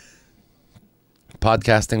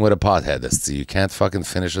 Podcasting with a pothead. You can't fucking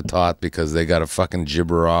finish a thought because they got to fucking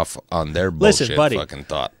gibber off on their bullshit fucking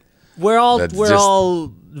thought. We're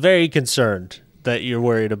all very concerned that you're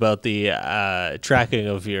worried about the tracking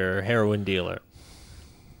of your heroin dealer.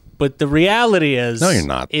 But the reality is, no, you're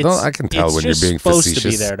not. I can tell when you're being facetious. It's supposed to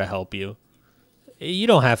be there to help you. You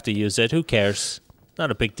don't have to use it. Who cares?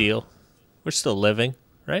 Not a big deal. We're still living,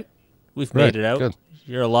 right? We've made it out. Good.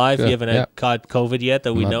 You're alive. Good. You haven't caught COVID yet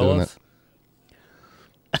that we know of.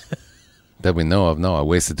 That we know of. No, I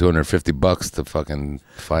wasted $250 to fucking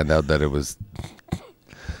find out that it was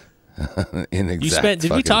inexact.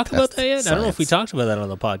 Did we talk about that yet? Science. I don't know if we talked about that on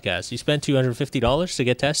the podcast. You spent $250 to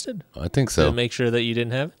get tested? I think so. To make sure that you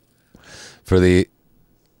didn't have it? For the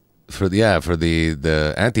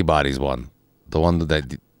antibodies one. The one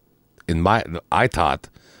that I thought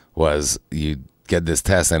was you get this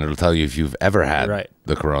test and it'll tell you if you've ever had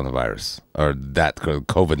the coronavirus or that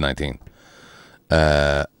COVID-19.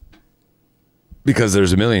 Because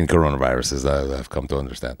there's a million coronaviruses that I've come to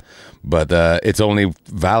understand. But it's only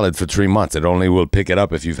valid for 3 months. It only will pick it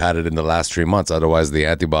up if you've had it in the last 3 months. Otherwise, the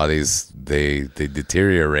antibodies, they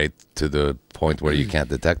deteriorate to the point where you can't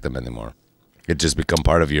detect them anymore. It just become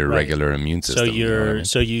part of your regular immune system.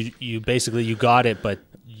 So you basically you got it, but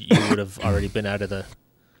you would have already been out of the...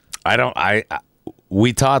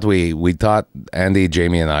 we thought Andy,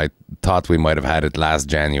 Jamie, and I thought we might have had it last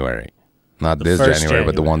January, not this January,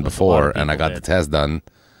 but the one before. And I got the test done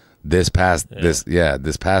this past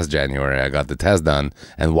January. I got the test done,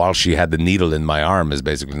 and while she had the needle in my arm, is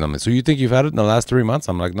basically numbing. So you think you've had it in the last 3 months?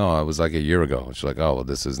 I'm like, no, it was like a year ago. She's like, oh, well,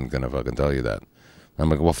 this isn't gonna fucking tell you that. I'm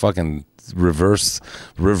like, well, fucking reverse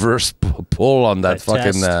pull on that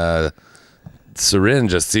fucking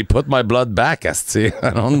syringe. Just see, put my blood back. See,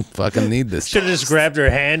 I don't fucking need this. Should have just grabbed her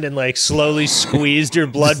hand and like slowly squeezed your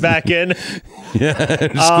blood back in.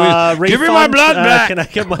 Yeah, give me my blood back. Can I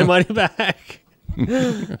get my money back?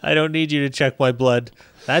 I don't need you to check my blood.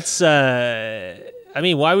 That's. I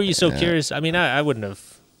mean, why were you so curious? I mean, I wouldn't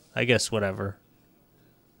have. I guess whatever.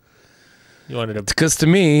 You wanted to, because to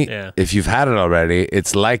me, if you've had it already,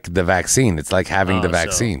 it's like the vaccine. It's like having the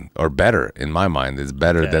vaccine, or better in my mind. It's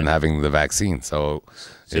better than having the vaccine. So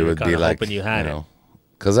it would be like, you had it.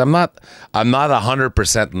 Because I'm not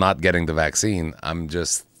 100% not getting the vaccine. I'm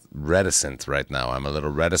just reticent right now. I'm a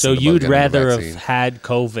little reticent. So you'd rather have had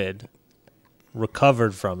COVID,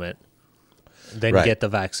 recovered from it, than get the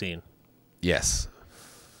vaccine? Yes.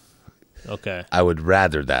 Okay. I would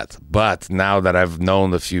rather that. But now that I've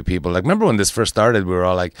known a few people, like, remember when this first started, we were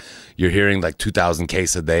all like, you're hearing like 2,000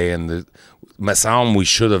 cases a day, and we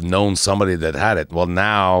should have known somebody that had it. Well,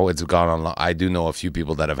 now it's gone on. I do know a few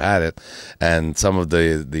people that have had it, and some of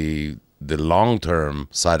the long-term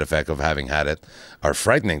side effect of having had it are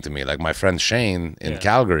frightening to me. Like my friend Shane in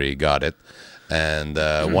Calgary got it, and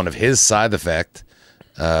one of his side effects,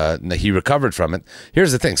 he recovered from it.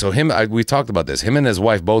 Here's the thing. So we talked about this. Him and his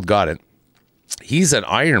wife both got it. He's an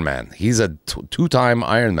Ironman. He's a two-time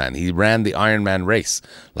Ironman. He ran the Ironman race.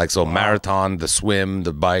 Marathon, the swim,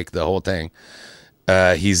 the bike, the whole thing.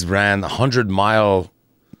 He's ran 100-mile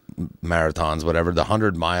marathons, whatever, the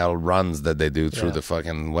 100-mile runs that they do through the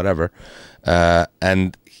fucking whatever.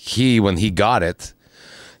 And when he got it,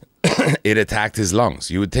 it attacked his lungs.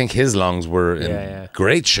 You would think his lungs were in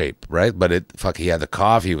great shape, right? But he had a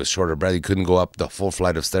cough. He was short of breath. He couldn't go up the full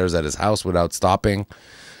flight of stairs at his house without stopping.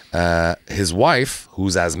 His wife,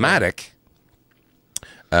 who's asthmatic,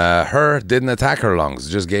 her didn't attack her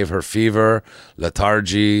lungs. Just gave her fever,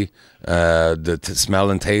 lethargy, the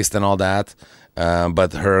smell and taste and all that.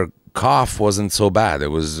 But her cough wasn't so bad. It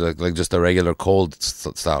was like just a regular cold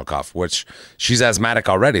style cough, which she's asthmatic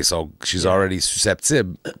already, so she's already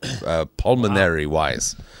susceptible pulmonary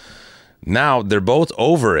wise. Now they're both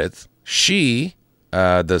over it. She,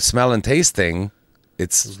 the smell and taste thing,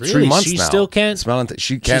 it's 3 months she now. Still can't smell and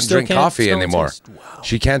she can't drink coffee anymore. Wow.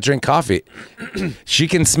 She can't drink coffee. She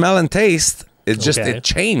can smell and taste. It just it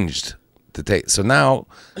changed the taste. So now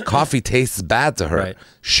coffee tastes bad to her. Right.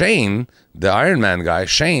 Shane, the Ironman guy,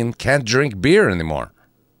 Shane can't drink beer anymore.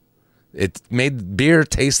 It made beer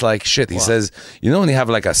taste like shit. He says, when you have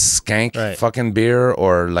like a skank fucking beer,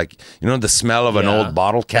 or like, the smell of an old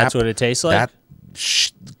bottle cap. That's what it tastes like? That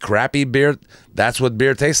crappy beer, that's what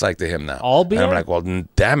beer tastes like to him now. All beer? And I'm like, well,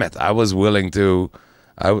 damn it. I was willing to,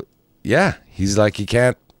 he's like, he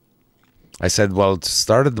can't. I said, well,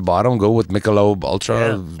 start at the bottom, go with Michelob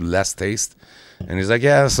Ultra, less taste. And he's like,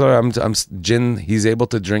 yeah, so I'm gin. He's able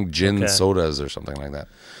to drink gin sodas or something like that.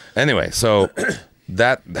 Anyway, so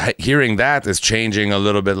hearing that is changing a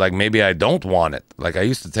little bit. Like, maybe I don't want it. Like, I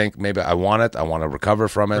used to think maybe I want it. I want to recover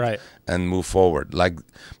from it and move forward. Like,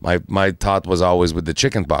 my thought was always with the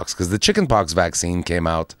chickenpox, because the chickenpox vaccine came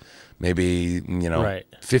out maybe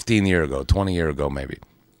 15 years ago, 20 years ago, maybe.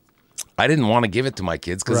 I didn't want to give it to my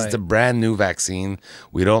kids because it's a brand new vaccine.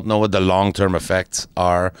 We don't know what the long-term effects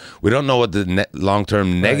are. We don't know what the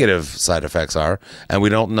long-term negative side effects are. And we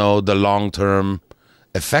don't know the long-term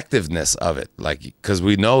effectiveness of it. Like, because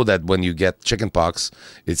we know that when you get chickenpox,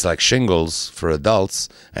 it's like shingles for adults,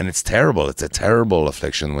 and it's terrible. It's a terrible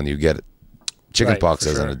affliction when you get chickenpox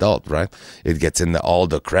as an adult, right? It gets in all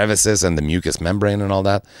the crevices and the mucous membrane and all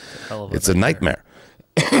that. It's a nightmare.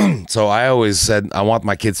 So I always said, I want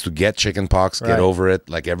my kids to get chickenpox, get over it.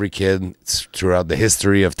 Like every kid throughout the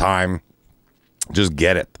history of time, just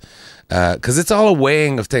get it. Because it's all a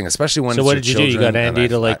weighing of things, especially when it's your children. So what did you do? You got Andy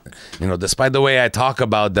to like... despite the way I talk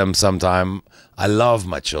about them sometime, I love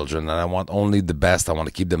my children and I want only the best. I want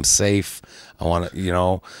to keep them safe. I want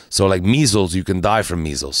to, so like measles, you can die from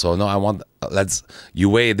measles. So no, you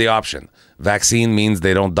weigh the option. Vaccine means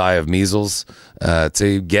they don't die of measles.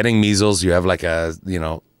 Getting measles, you have like a,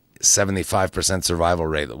 75% survival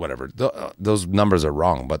rate or whatever. Those numbers are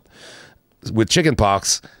wrong. But with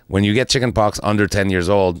chickenpox, when you get chickenpox under 10 years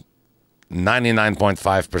old,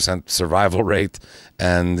 99.5% survival rate,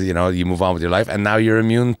 and you move on with your life, and now you're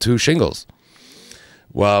immune to shingles.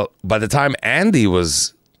 Well, by the time Andy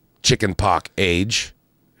was chicken pox age,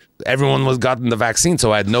 everyone was gotten the vaccine,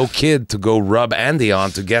 so I had no kid to go rub Andy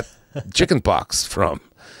on to get chicken pox from.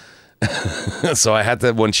 So I had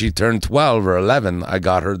to, when she turned 12 or 11, I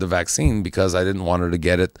got her the vaccine because I didn't want her to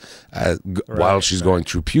get it while she's going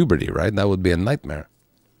through puberty, right? That would be a nightmare.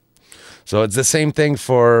 So it's the same thing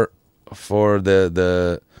for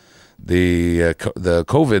the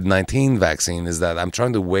COVID-19 vaccine, is that I'm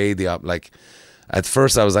trying to weigh like, at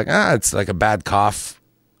first I was like, it's like a bad cough.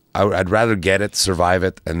 I'd rather get it, survive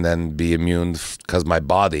it, and then be immune, because my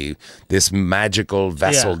body, this magical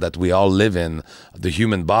vessel that we all live in, the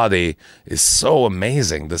human body, is so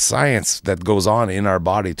amazing. The science that goes on in our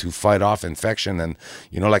body to fight off infection. And,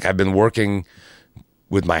 like I've been working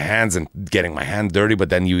with my hands and getting my hand dirty, but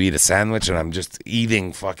then you eat a sandwich and I'm just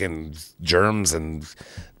eating fucking germs, and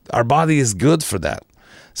our body is good for that.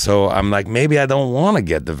 So I'm like, maybe I don't want to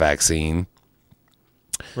get the vaccine.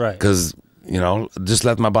 Right. Because... just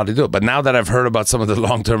let my body do it. But now that I've heard about some of the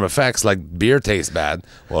long-term effects, like beer tastes bad,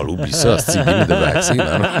 well, oublie ça, give me the vaccine.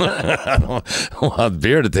 I don't want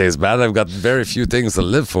beer to taste bad. I've got very few things to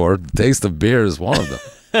live for. The taste of beer is one of them.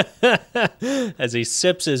 As he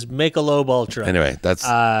sips his Michelob Ultra. Anyway, that's...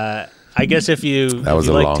 I guess if you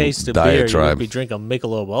like taste of beer, you would be drinking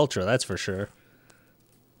Michelob Ultra, that's for sure.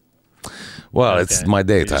 Well, it's my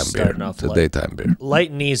daytime beer. It's a daytime beer. Light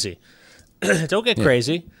and easy. Don't get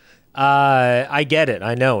crazy. I get it.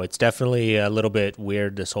 I know it's definitely a little bit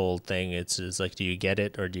weird, this whole thing. It's like, do you get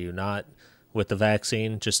it or do you not with the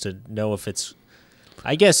vaccine? Just to know if it's,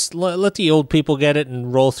 I guess, let the old people get it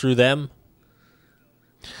and roll through them.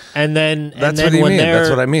 And then, that's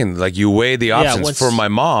what I mean. Like, you weigh the options. For my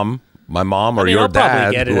mom or your I'll dad.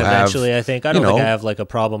 Probably get it eventually. I think I don't think I have like a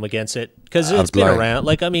problem against it, because it's been around.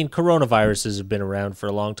 Like, coronaviruses have been around for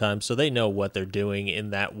a long time, so they know what they're doing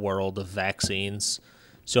in that world of vaccines.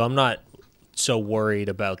 So I'm not so worried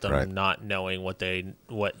about them not knowing what they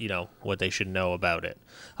should know about it.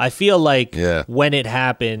 I feel like when it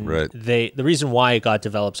happened, the reason why it got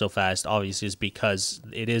developed so fast, obviously, is because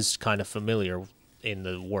it is kind of familiar in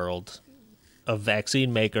the world of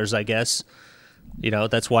vaccine makers, I guess.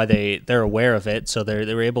 That's why they're aware of it, so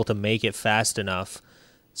they're able to make it fast enough.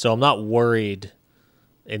 So I'm not worried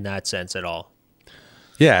in that sense at all.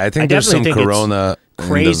 Yeah, I think there's some corona.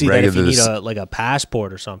 Crazy that if you need a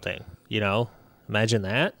passport or something, imagine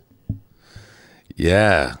that.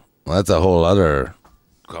 Yeah, well, that's a whole other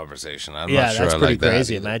conversation. I'm not sure that's I pretty like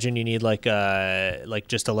crazy. That Imagine you need like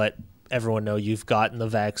just to let everyone know you've gotten the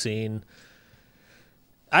vaccine.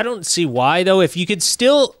 I don't see why though. If you could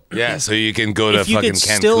still, so you can go to fucking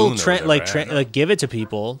Cancun, like give it to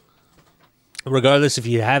people, regardless if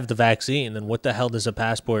you have the vaccine. Then what the hell does a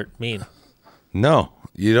passport mean? No.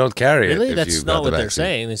 You don't carry it. Really? That's not what they're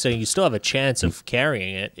saying. They're saying you still have a chance of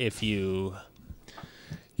carrying it if you...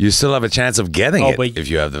 You still have a chance of getting it if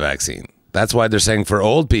you have the vaccine. That's why they're saying for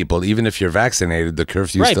old people, even if you're vaccinated, the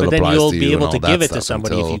curfew still applies to you. Right, but then you'll be able to give it to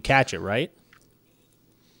somebody if you catch it, right?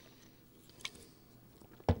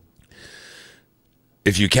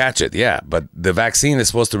 If you catch it, yeah. But the vaccine is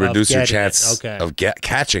supposed to reduce your chance of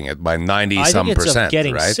catching it by 90-some%. It's of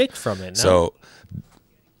getting sick from it. No? So...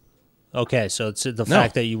 Okay, so it's the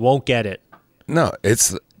fact that you won't get it. No,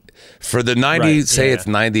 it's for the 90. It's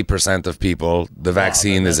 90% of people. The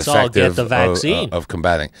vaccine is effective of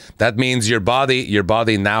combating. That means your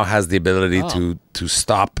body now has the ability to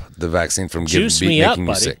stop the vaccine from making you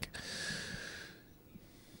sick.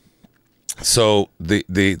 So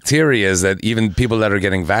the theory is that even people that are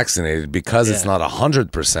getting vaccinated, because it's not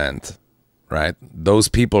 100%, right? Those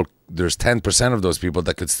people, there's 10% of those people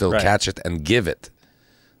that could still catch it and give it.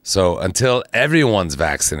 So until everyone's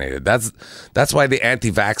vaccinated, that's why the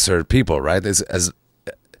anti-vaxxer people, right?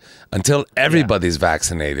 Until everybody's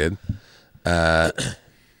vaccinated,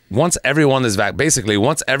 once everyone is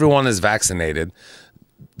vaccinated,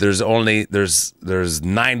 there's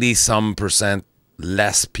 90-some%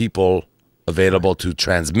 less people available to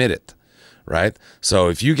transmit it. Right? So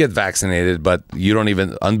if you get vaccinated, but you don't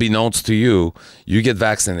even, unbeknownst to you, you get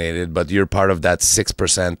vaccinated, but you're part of that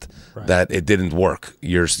 6% that it didn't work.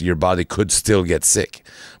 Your body could still get sick.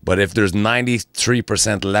 But if there's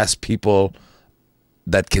 93% less people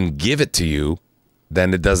that can give it to you,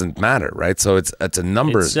 then it doesn't matter, right? So it's a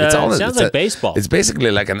number. It sounds like baseball. It's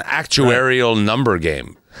basically like an actuarial number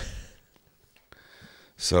game.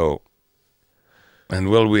 So... And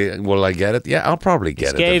will I get it? Yeah, I'll probably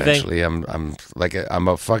get it eventually. I'm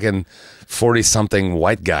a fucking 40-something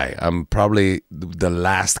white guy. I'm probably the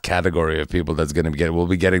last category of people that's going to get it. We'll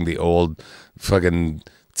be getting the old fucking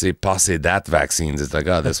say passé date vaccines. It's like,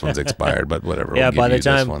 oh, this one's expired, but whatever. Yeah, we'll by the give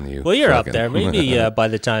you time, this one, you well, you're up fucking- there. Maybe by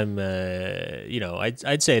the time,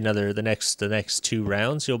 I'd say the next 2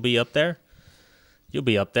 rounds, you'll be up there. You'll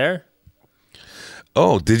be up there.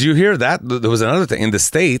 Oh, did you hear that? There was another thing in the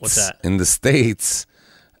States. What's that? In the States,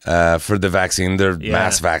 for the vaccine, they're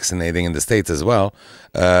mass vaccinating in the States as well.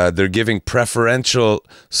 They're giving preferential.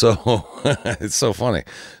 So it's so funny.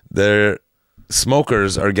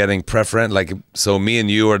 Smokers are getting like, so me and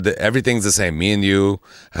you everything's the same. Me and you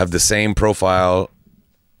have the same profile,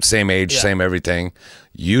 same age, same everything.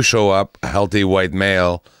 You show up, a healthy white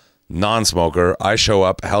male, non-smoker. I show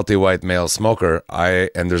up, a healthy white male smoker.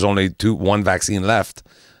 And there's only one vaccine left.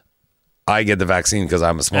 I get the vaccine because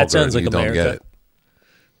I'm a smoker. That sounds and like you America. don't get it.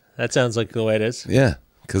 That sounds like the way it is. Yeah,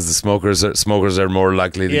 because the smokers are more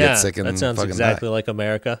likely to get sick and that sounds fucking exactly die. like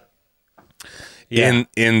America. Yeah.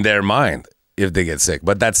 In their mind, if they get sick.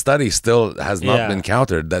 But that study still has not been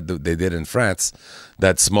countered that they did in France,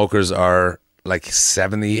 that smokers are like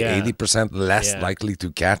 80% less likely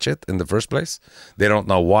to catch it in the first place. They don't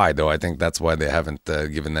know why, though. I think that's why they haven't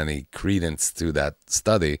given any credence to that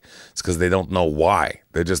study. It's because they don't know why.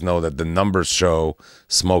 They just know that the numbers show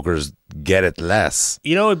smokers get it less.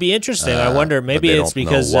 You know, it'd be interesting. I wonder, maybe it's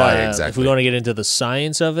because if we want to get into the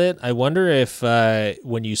science of it, I wonder if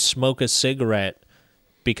when you smoke a cigarette,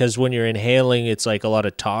 because when you're inhaling, it's like a lot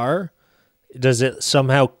of tar, does it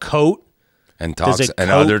somehow coat and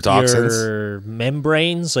other toxins, your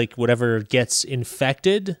membranes, like whatever gets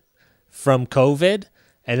infected from COVID,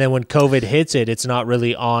 and then when COVID hits it, it's not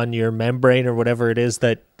really on your membrane or whatever it is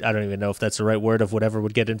that, I don't even know if that's the right word, of whatever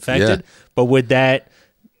would get infected, but would that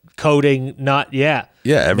coating not,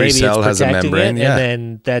 every cell has a membrane, and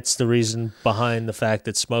then that's the reason behind the fact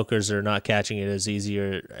that smokers are not catching it as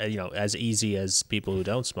easy as people who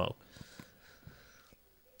don't smoke.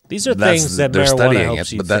 These are things that they're marijuana studying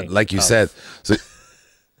helps it, you but that, think like you of. said, so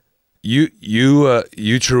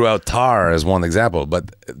you threw out tar as one example,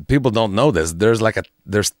 but people don't know this. There's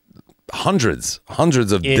hundreds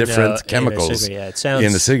of different chemicals it sounds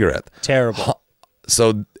in the cigarette. Terrible.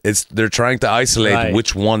 So they're trying to isolate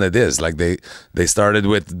which one it is. Like they started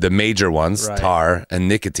with the major ones, tar and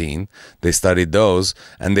nicotine. They studied those,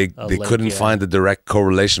 and they couldn't find a direct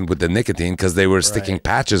correlation with the nicotine because they were sticking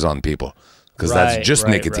patches on people. Because that's just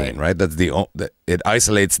nicotine, right? That's it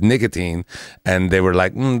isolates nicotine, and they were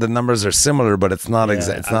like, the numbers are similar, but it's not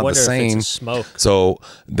it's not the same. If it's smoke. So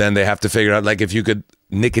then they have to figure out, like, if you could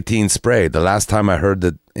nicotine spray. The last time I heard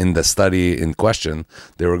that in the study in question,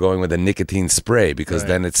 they were going with a nicotine spray because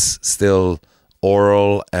then it's still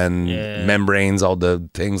oral and membranes, all the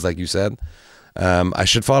things like you said. I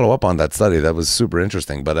should follow up on that study. That was super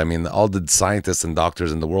interesting. But I mean, all the scientists and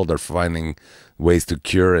doctors in the world are finding ways to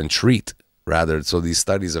cure and treat. Rather, so these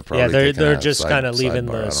studies have probably they're just kind of leaving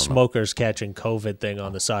the smokers catching COVID thing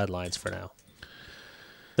on the sidelines for now.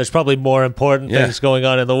 There's probably more important things going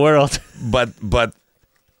on in the world. But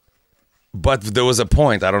there was a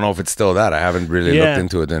point. I don't know if it's still that. I haven't really looked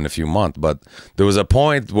into it in a few months. But there was a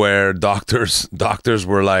point where doctors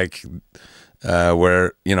were like,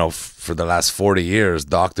 where for the last 40 years,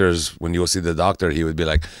 doctors, when you go see the doctor, he would be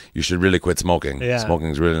like, you should really quit smoking. Yeah. Smoking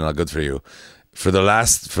is really not good for you. For the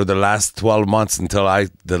last 12 months until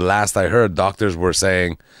the last I heard, doctors were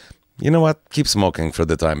saying, you know what, keep smoking for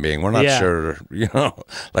the time being. We're not sure,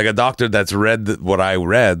 like a doctor that's read what I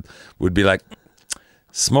read would be like,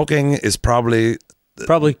 smoking is probably,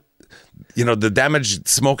 the damage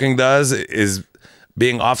smoking does is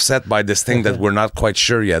being offset by this thing that we're not quite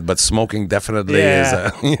sure yet, but smoking definitely is,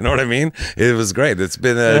 you know what I mean? It was great. It's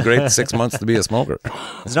been a great 6 months to be a smoker.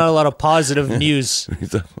 There's not a lot of positive news.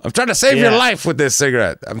 I'm trying to save your life with this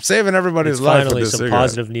cigarette. I'm saving everybody's life with this cigarette. Finally, some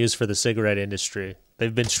positive news for the cigarette industry.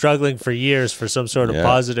 They've been struggling for years for some sort of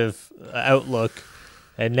positive outlook,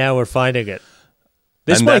 and now we're finding it.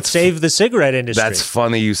 This might save the cigarette industry. That's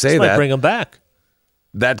funny you say this that. Might bring them back.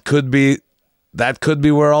 That could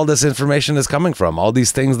be where all this information is coming from. All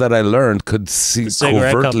these things that I learned could see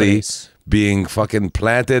covertly companies being fucking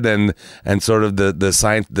planted, and sort of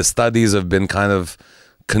the studies have been kind of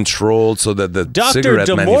controlled so that the Dr. cigarette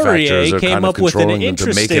manufacturers are came kind of up with an controlling them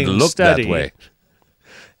to make it look study. that way.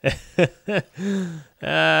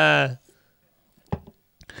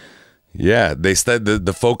 Yeah, they said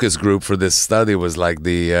the focus group for this study was like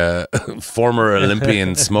the former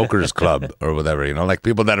Olympian smokers club or whatever, like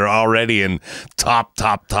people that are already in top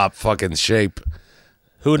fucking shape.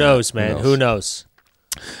 Who knows, man? Who knows?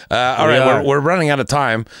 All right, we're running out of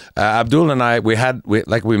time. Abdul and I,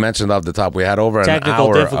 like we mentioned off the top, we had over an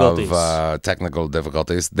hour of technical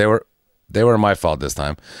difficulties. They They were my fault this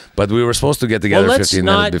time. But we were supposed to get together 15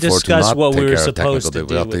 minutes before to not what we take were care of technical supposed to do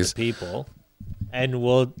difficulties. with the people, and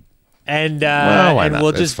we'll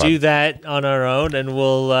just do that on our own, and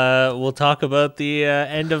we'll talk about the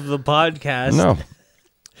end of the podcast. No.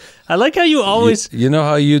 I like how you always... You know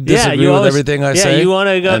how you disagree with everything I say? You want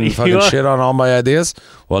to go... And fucking shit on all my ideas?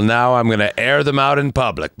 Well, now I'm going to air them out in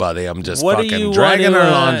public, buddy. I'm just fucking dragging our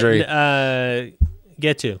laundry.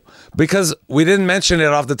 Get to? Because we didn't mention it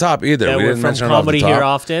off the top either. Yeah, we didn't mention it off the top. Comedy Here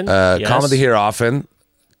Often. Yes.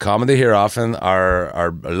 Comedy Here Often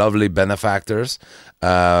are lovely benefactors.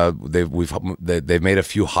 They've made a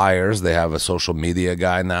few hires. They have a social media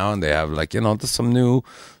guy now, and they have some new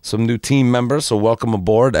team members. So welcome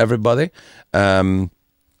aboard, everybody. I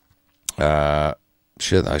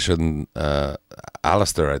shouldn't.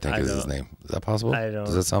 Alistair, I think is his name. Is that possible? I don't.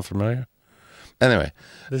 Does that sound familiar? Anyway,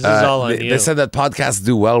 this is all on you. They said that podcasts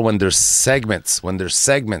do well when there's segments. When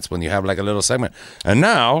you have like a little segment. And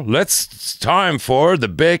now it's time for the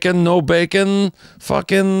bacon, no bacon,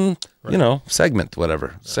 fucking, segment,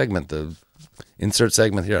 whatever. Segment, the insert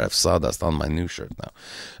segment here. I have sawdust on my new shirt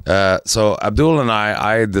now. So Abdul and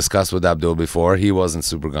I discussed with Abdul before. He wasn't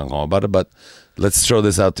super gung-ho about it, but let's throw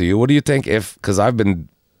this out to you. What do you think because I've been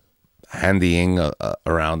handying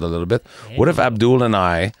around a little bit. What if Abdul and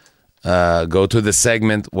I go to the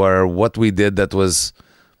segment where what we did that was,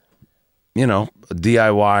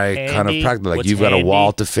 DIY handy, kind of practical. Like you've got a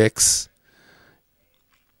wall to fix.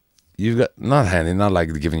 You've got not handy, not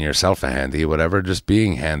like giving yourself a handy, whatever, just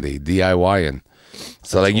being handy, DIYing.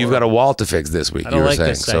 So like you've got a wall to fix this week, you were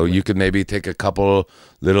saying. So you could maybe take a couple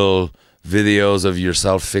little videos of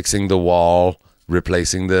yourself fixing the wall,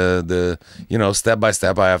 replacing the step by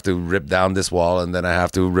step. I have to rip down this wall, and then I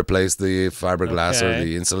have to replace the fiberglass or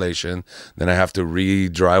the insulation. Then I have to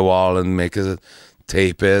re-drywall and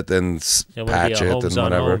tape it and patch it and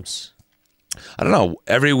whatever. I don't know.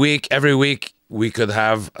 Every week we could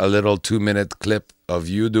have a little 2-minute clip of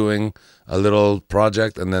you doing a little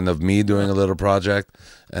project, and then of me doing a little project,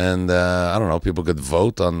 and I don't know. People could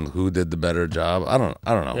vote on who did the better job. I don't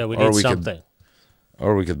know. Yeah, we need something.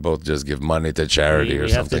 Or we could both just give money to charity or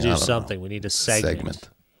something. We have to do something. We need a segment.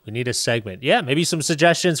 We need a segment. Yeah, maybe some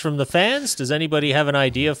suggestions from the fans. Does anybody have an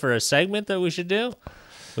idea for a segment that we should do?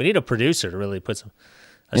 We need a producer to really put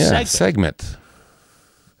segment.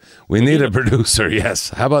 We need a producer,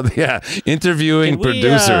 yes. How about interviewing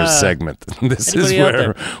producers segment? This is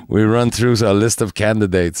where we run through a list of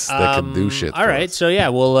candidates that can do shit. All right, so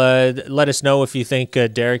well, let us know if you think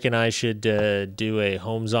Derek and I should do a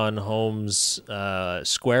Homes on Homes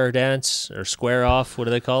square dance or square off. What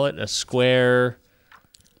do they call it? A square.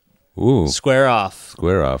 Ooh. Square off.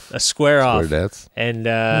 Square off. A square off. Square dance. And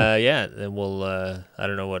then we'll. I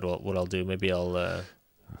don't know what I'll do. Maybe I'll.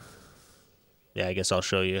 I guess I'll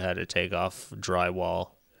show you how to take off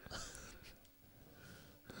drywall.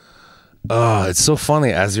 Oh, it's so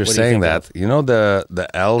funny as you're saying that. You know the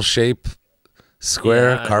L shape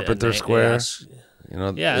square, carpenter square? It's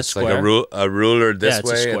square. like a ruler this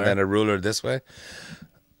way and then a ruler this way.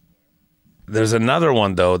 There's another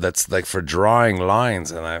one though that's like for drawing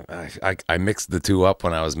lines, and I mixed the two up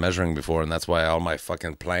when I was measuring before, and that's why all my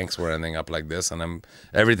fucking planks were ending up like this, and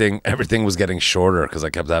everything was getting shorter because I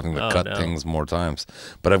kept having to cut things more times.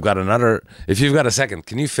 But I've got another. If you've got a second,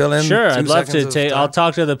 can you fill in? Sure, I'd love to take. I'll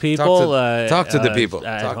talk to the people. Talk to the people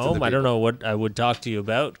at home. I don't know what I would talk to you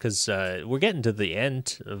about because we're getting to the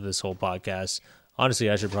end of this whole podcast. Honestly,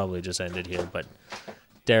 I should probably just end it here, but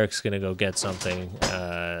Derek's going to go get something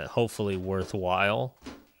hopefully worthwhile,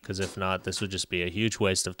 because if not, this would just be a huge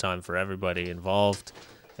waste of time for everybody involved.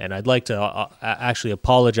 And I'd like to actually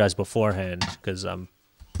apologize beforehand, because I'm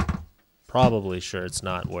probably sure it's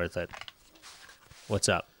not worth it. What's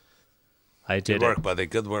up? I did Good work, buddy.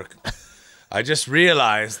 Good work. I just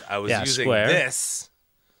realized I was using this.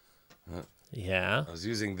 Yeah. I was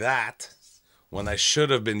using that when I should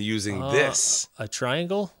have been using this. A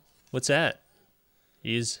triangle? What's that?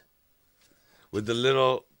 Use with the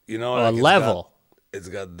little, a level. It's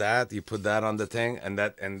got that. You put that on the thing, and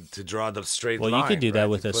to draw the straight line. Well, you could do that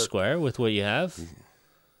with a square, with what you have.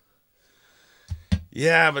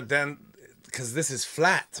 Yeah, but then because this is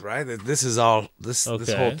flat, right? This is all. This whole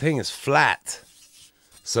thing is flat.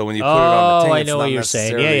 So when you put it on the thing, I know what you're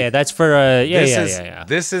saying. Yeah. That's for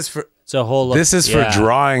This is for. It's a whole. This is for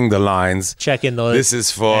drawing the lines. Checking the. This is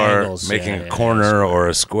for angles. Making a corner or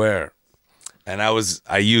a square. And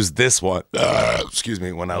I used this one,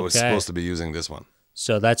 when I was supposed to be using this one.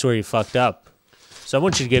 So that's where you fucked up.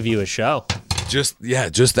 Someone should give you a show.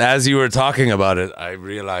 just as you were talking about it, I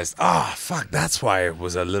realized, fuck, that's why it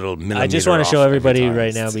was a little millimeter. I just want to show off everybody every time.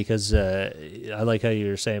 right now because I like how you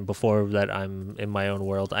were saying before that I'm in my own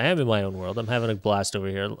world. I am in my own world. I'm having a blast over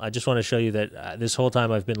here. I just want to show you that this whole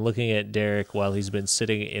time I've been looking at Derek while he's been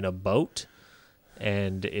sitting in a boat,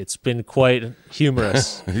 and it's been quite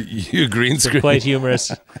humorous. You green screen. Quite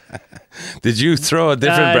humorous. Did you throw a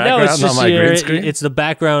different background on my green screen? It's the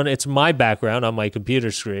background. It's my background on my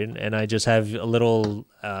computer screen, and I just have a little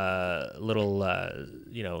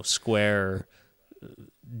square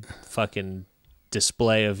fucking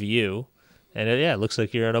display of you, and it looks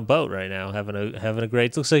like you're on a boat right now, having a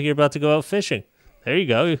great. Looks like you're about to go out fishing. There you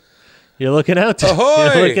go. You're looking out.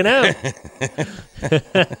 Ahoy! You're looking out.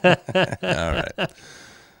 All right.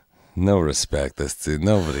 No respect.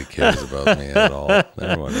 Nobody cares about me at all.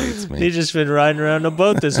 Everyone hates me. You've just been riding around a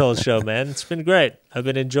boat this whole show, man. It's been great. I've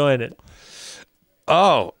been enjoying it.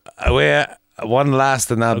 Oh, one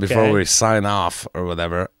last announcement before we sign off or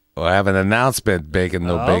whatever. I have an announcement, Bacon,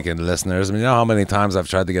 No Bacon listeners. I mean, you know how many times I've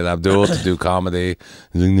tried to get Abdul to do comedy?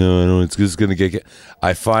 He's like, no, I don't. It's just going to get...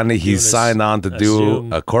 He's signed on to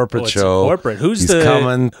do a corporate show. Corporate. Who's the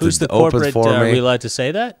corporate? Are we allowed to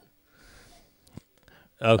say that?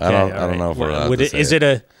 Okay. I don't know if we're allowed to say Is it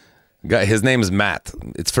a... His name is Matt.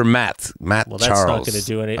 It's for Matt. Matt Charles. Well, that's not going to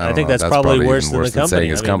do anything. I think that's probably worse than the company.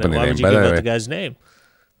 His company why name. would you give out the guy's name?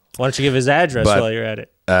 Why don't you give his address while you're at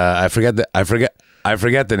it? I forget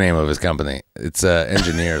the name of his company. It's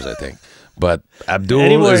engineers, I think. But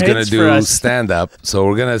Abdul is going to do stand up, so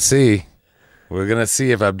we're going to see. We're going to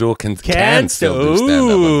see if Abdul can still do stand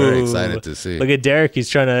up. I'm very excited to see. Look at Derek. He's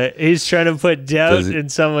trying to put doubt in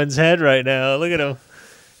someone's head right now. Look at him.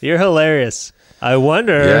 You're hilarious. I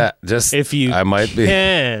wonder if you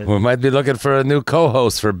can. We might be looking for a new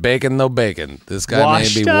co-host for Bacon No Bacon. This guy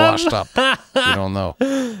may be washed up. You don't know.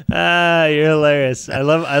 You're hilarious. I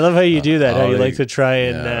love how you do that. How you like to try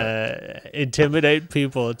and intimidate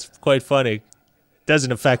people. It's quite funny.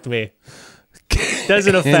 Doesn't affect me.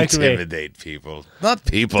 Doesn't affect me. Intimidate people. Not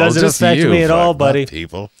people. Doesn't just affect me at all, buddy. Not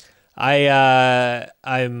people.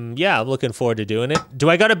 I'm looking forward to doing it. Do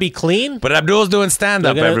I got to be clean? But Abdul's doing stand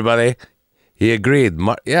up, everybody. He agreed.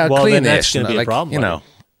 Well, clean-ish. then that's going to be a problem. You know,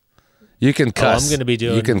 you can cuss. I'm going to be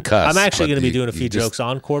doing. You can cuss. I'm actually going to be doing a few jokes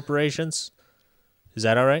on corporations. Is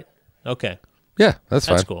that all right? Okay. Yeah, that's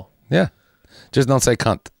fine. That's cool. Yeah, just don't say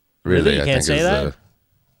cunt. Really, you can't say that.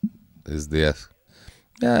 Is the yes?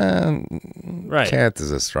 Yeah, right. Can't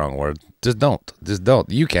is a strong word. Just don't.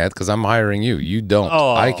 You can't because I'm hiring you. You don't.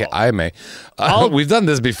 Oh. I may. We've done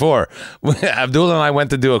this before. Abdul and I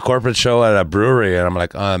went to do a corporate show at a brewery, and I'm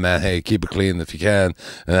like, oh man, hey, keep it clean if you can.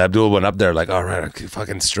 And Abdul went up there like, all right, I'm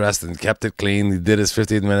fucking stressed, and kept it clean. He did his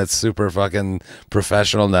 15 minutes, super fucking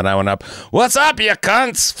professional. And then I went up, what's up, you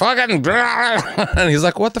cunts? Fucking. And he's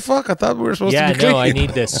like, what the fuck? I thought we were supposed to be clean. Yeah, no, I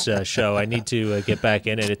need this show. I need to get back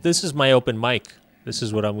in it. This is my open mic. This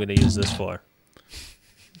is what I'm going to use this for.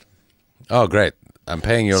 Oh, great. I'm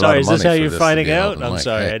paying you a lot of money. Sorry, is this how you're finding out? I'm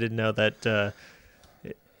sorry. Hey. I didn't know that.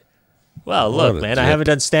 Well, look, man, I haven't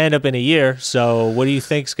done stand-up in a year, so what do you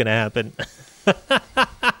think's going to happen?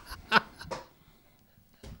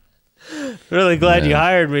 Really glad you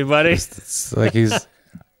hired me, buddy. It's like he's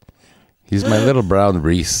my little brown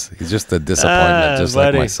Reese. He's just a disappointment, just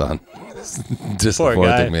buddy. Like my son.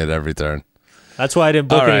 Disappointing me at every turn. That's why I didn't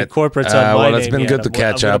book any corporates on my name. It's been good to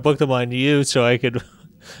catch up. I booked them on you so I could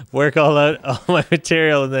work all my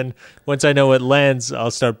material, and then once I know what lands, I'll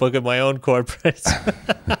start booking my own corporates.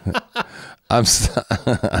 I'm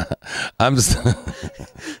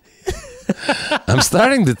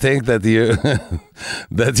starting to think that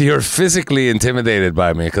you're physically intimidated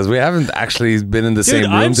by me because we haven't actually been in the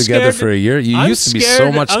same room together for a year. You used to be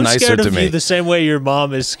so much nicer to me. You the same way your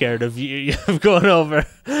mom is scared of you going over.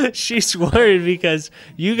 She's worried because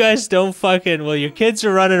you guys don't fucking. Well, your kids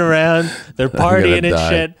are running around, they're partying and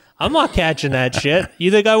shit. I'm not catching that shit.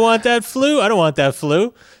 You think I want that flu? I don't want that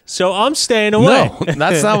flu. So I'm staying away. No,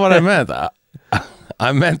 that's not what I meant.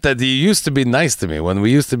 I meant that you used to be nice to me when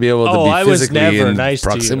we used to be able to be physically in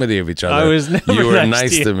proximity of each other. I was never you were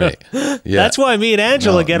nice to me. Yeah. That's why me and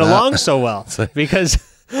Angela get along so well. Because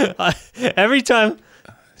every time...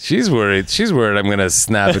 She's worried. I'm going to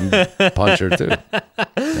snap and punch her too. Right,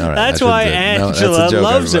 that's why Angela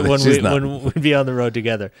loves it when we'd be on the road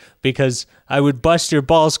together. Because I would bust your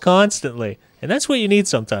balls constantly. And that's what you need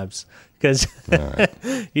sometimes. Because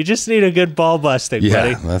you just need a good ball busting, buddy.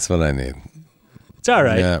 Yeah, that's what I need. It's all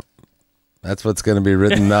right. Yeah, that's what's going to be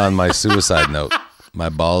written on my suicide note. My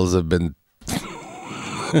balls have been...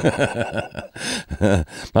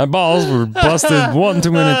 My balls were busted one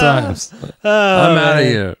too many times. I'm out of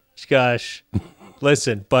here. Gosh.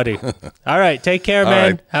 Listen, buddy. All right. Take care,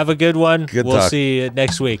 man. Right. Have a good one. Good we'll talk. see you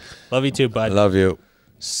next week. Love you too, bud. Love you.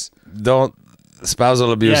 Don't.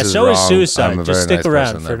 Spousal abuse is so wrong. is suicide. I'm a Just very stick nice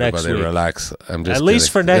around person. for next Everybody week. relax. I'm just At least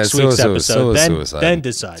kidding. for next Yeah, week's episode. suicide. Then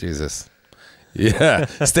decide. Jesus. Yeah.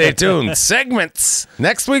 Stay tuned. Segments.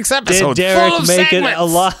 Next week's episode. Did Derek full of make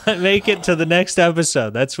segments. make it to the next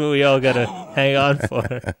episode? That's what we all gotta hang on for.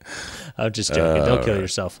 I'm just joking. Don't kill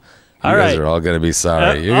yourself. All You right. guys are all gonna be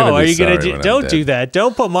sorry. You're gonna are be you sorry gonna do? when I'm Don't dead. do that.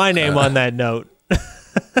 Don't put my name on that note.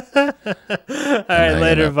 All right,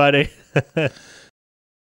 later, up. buddy.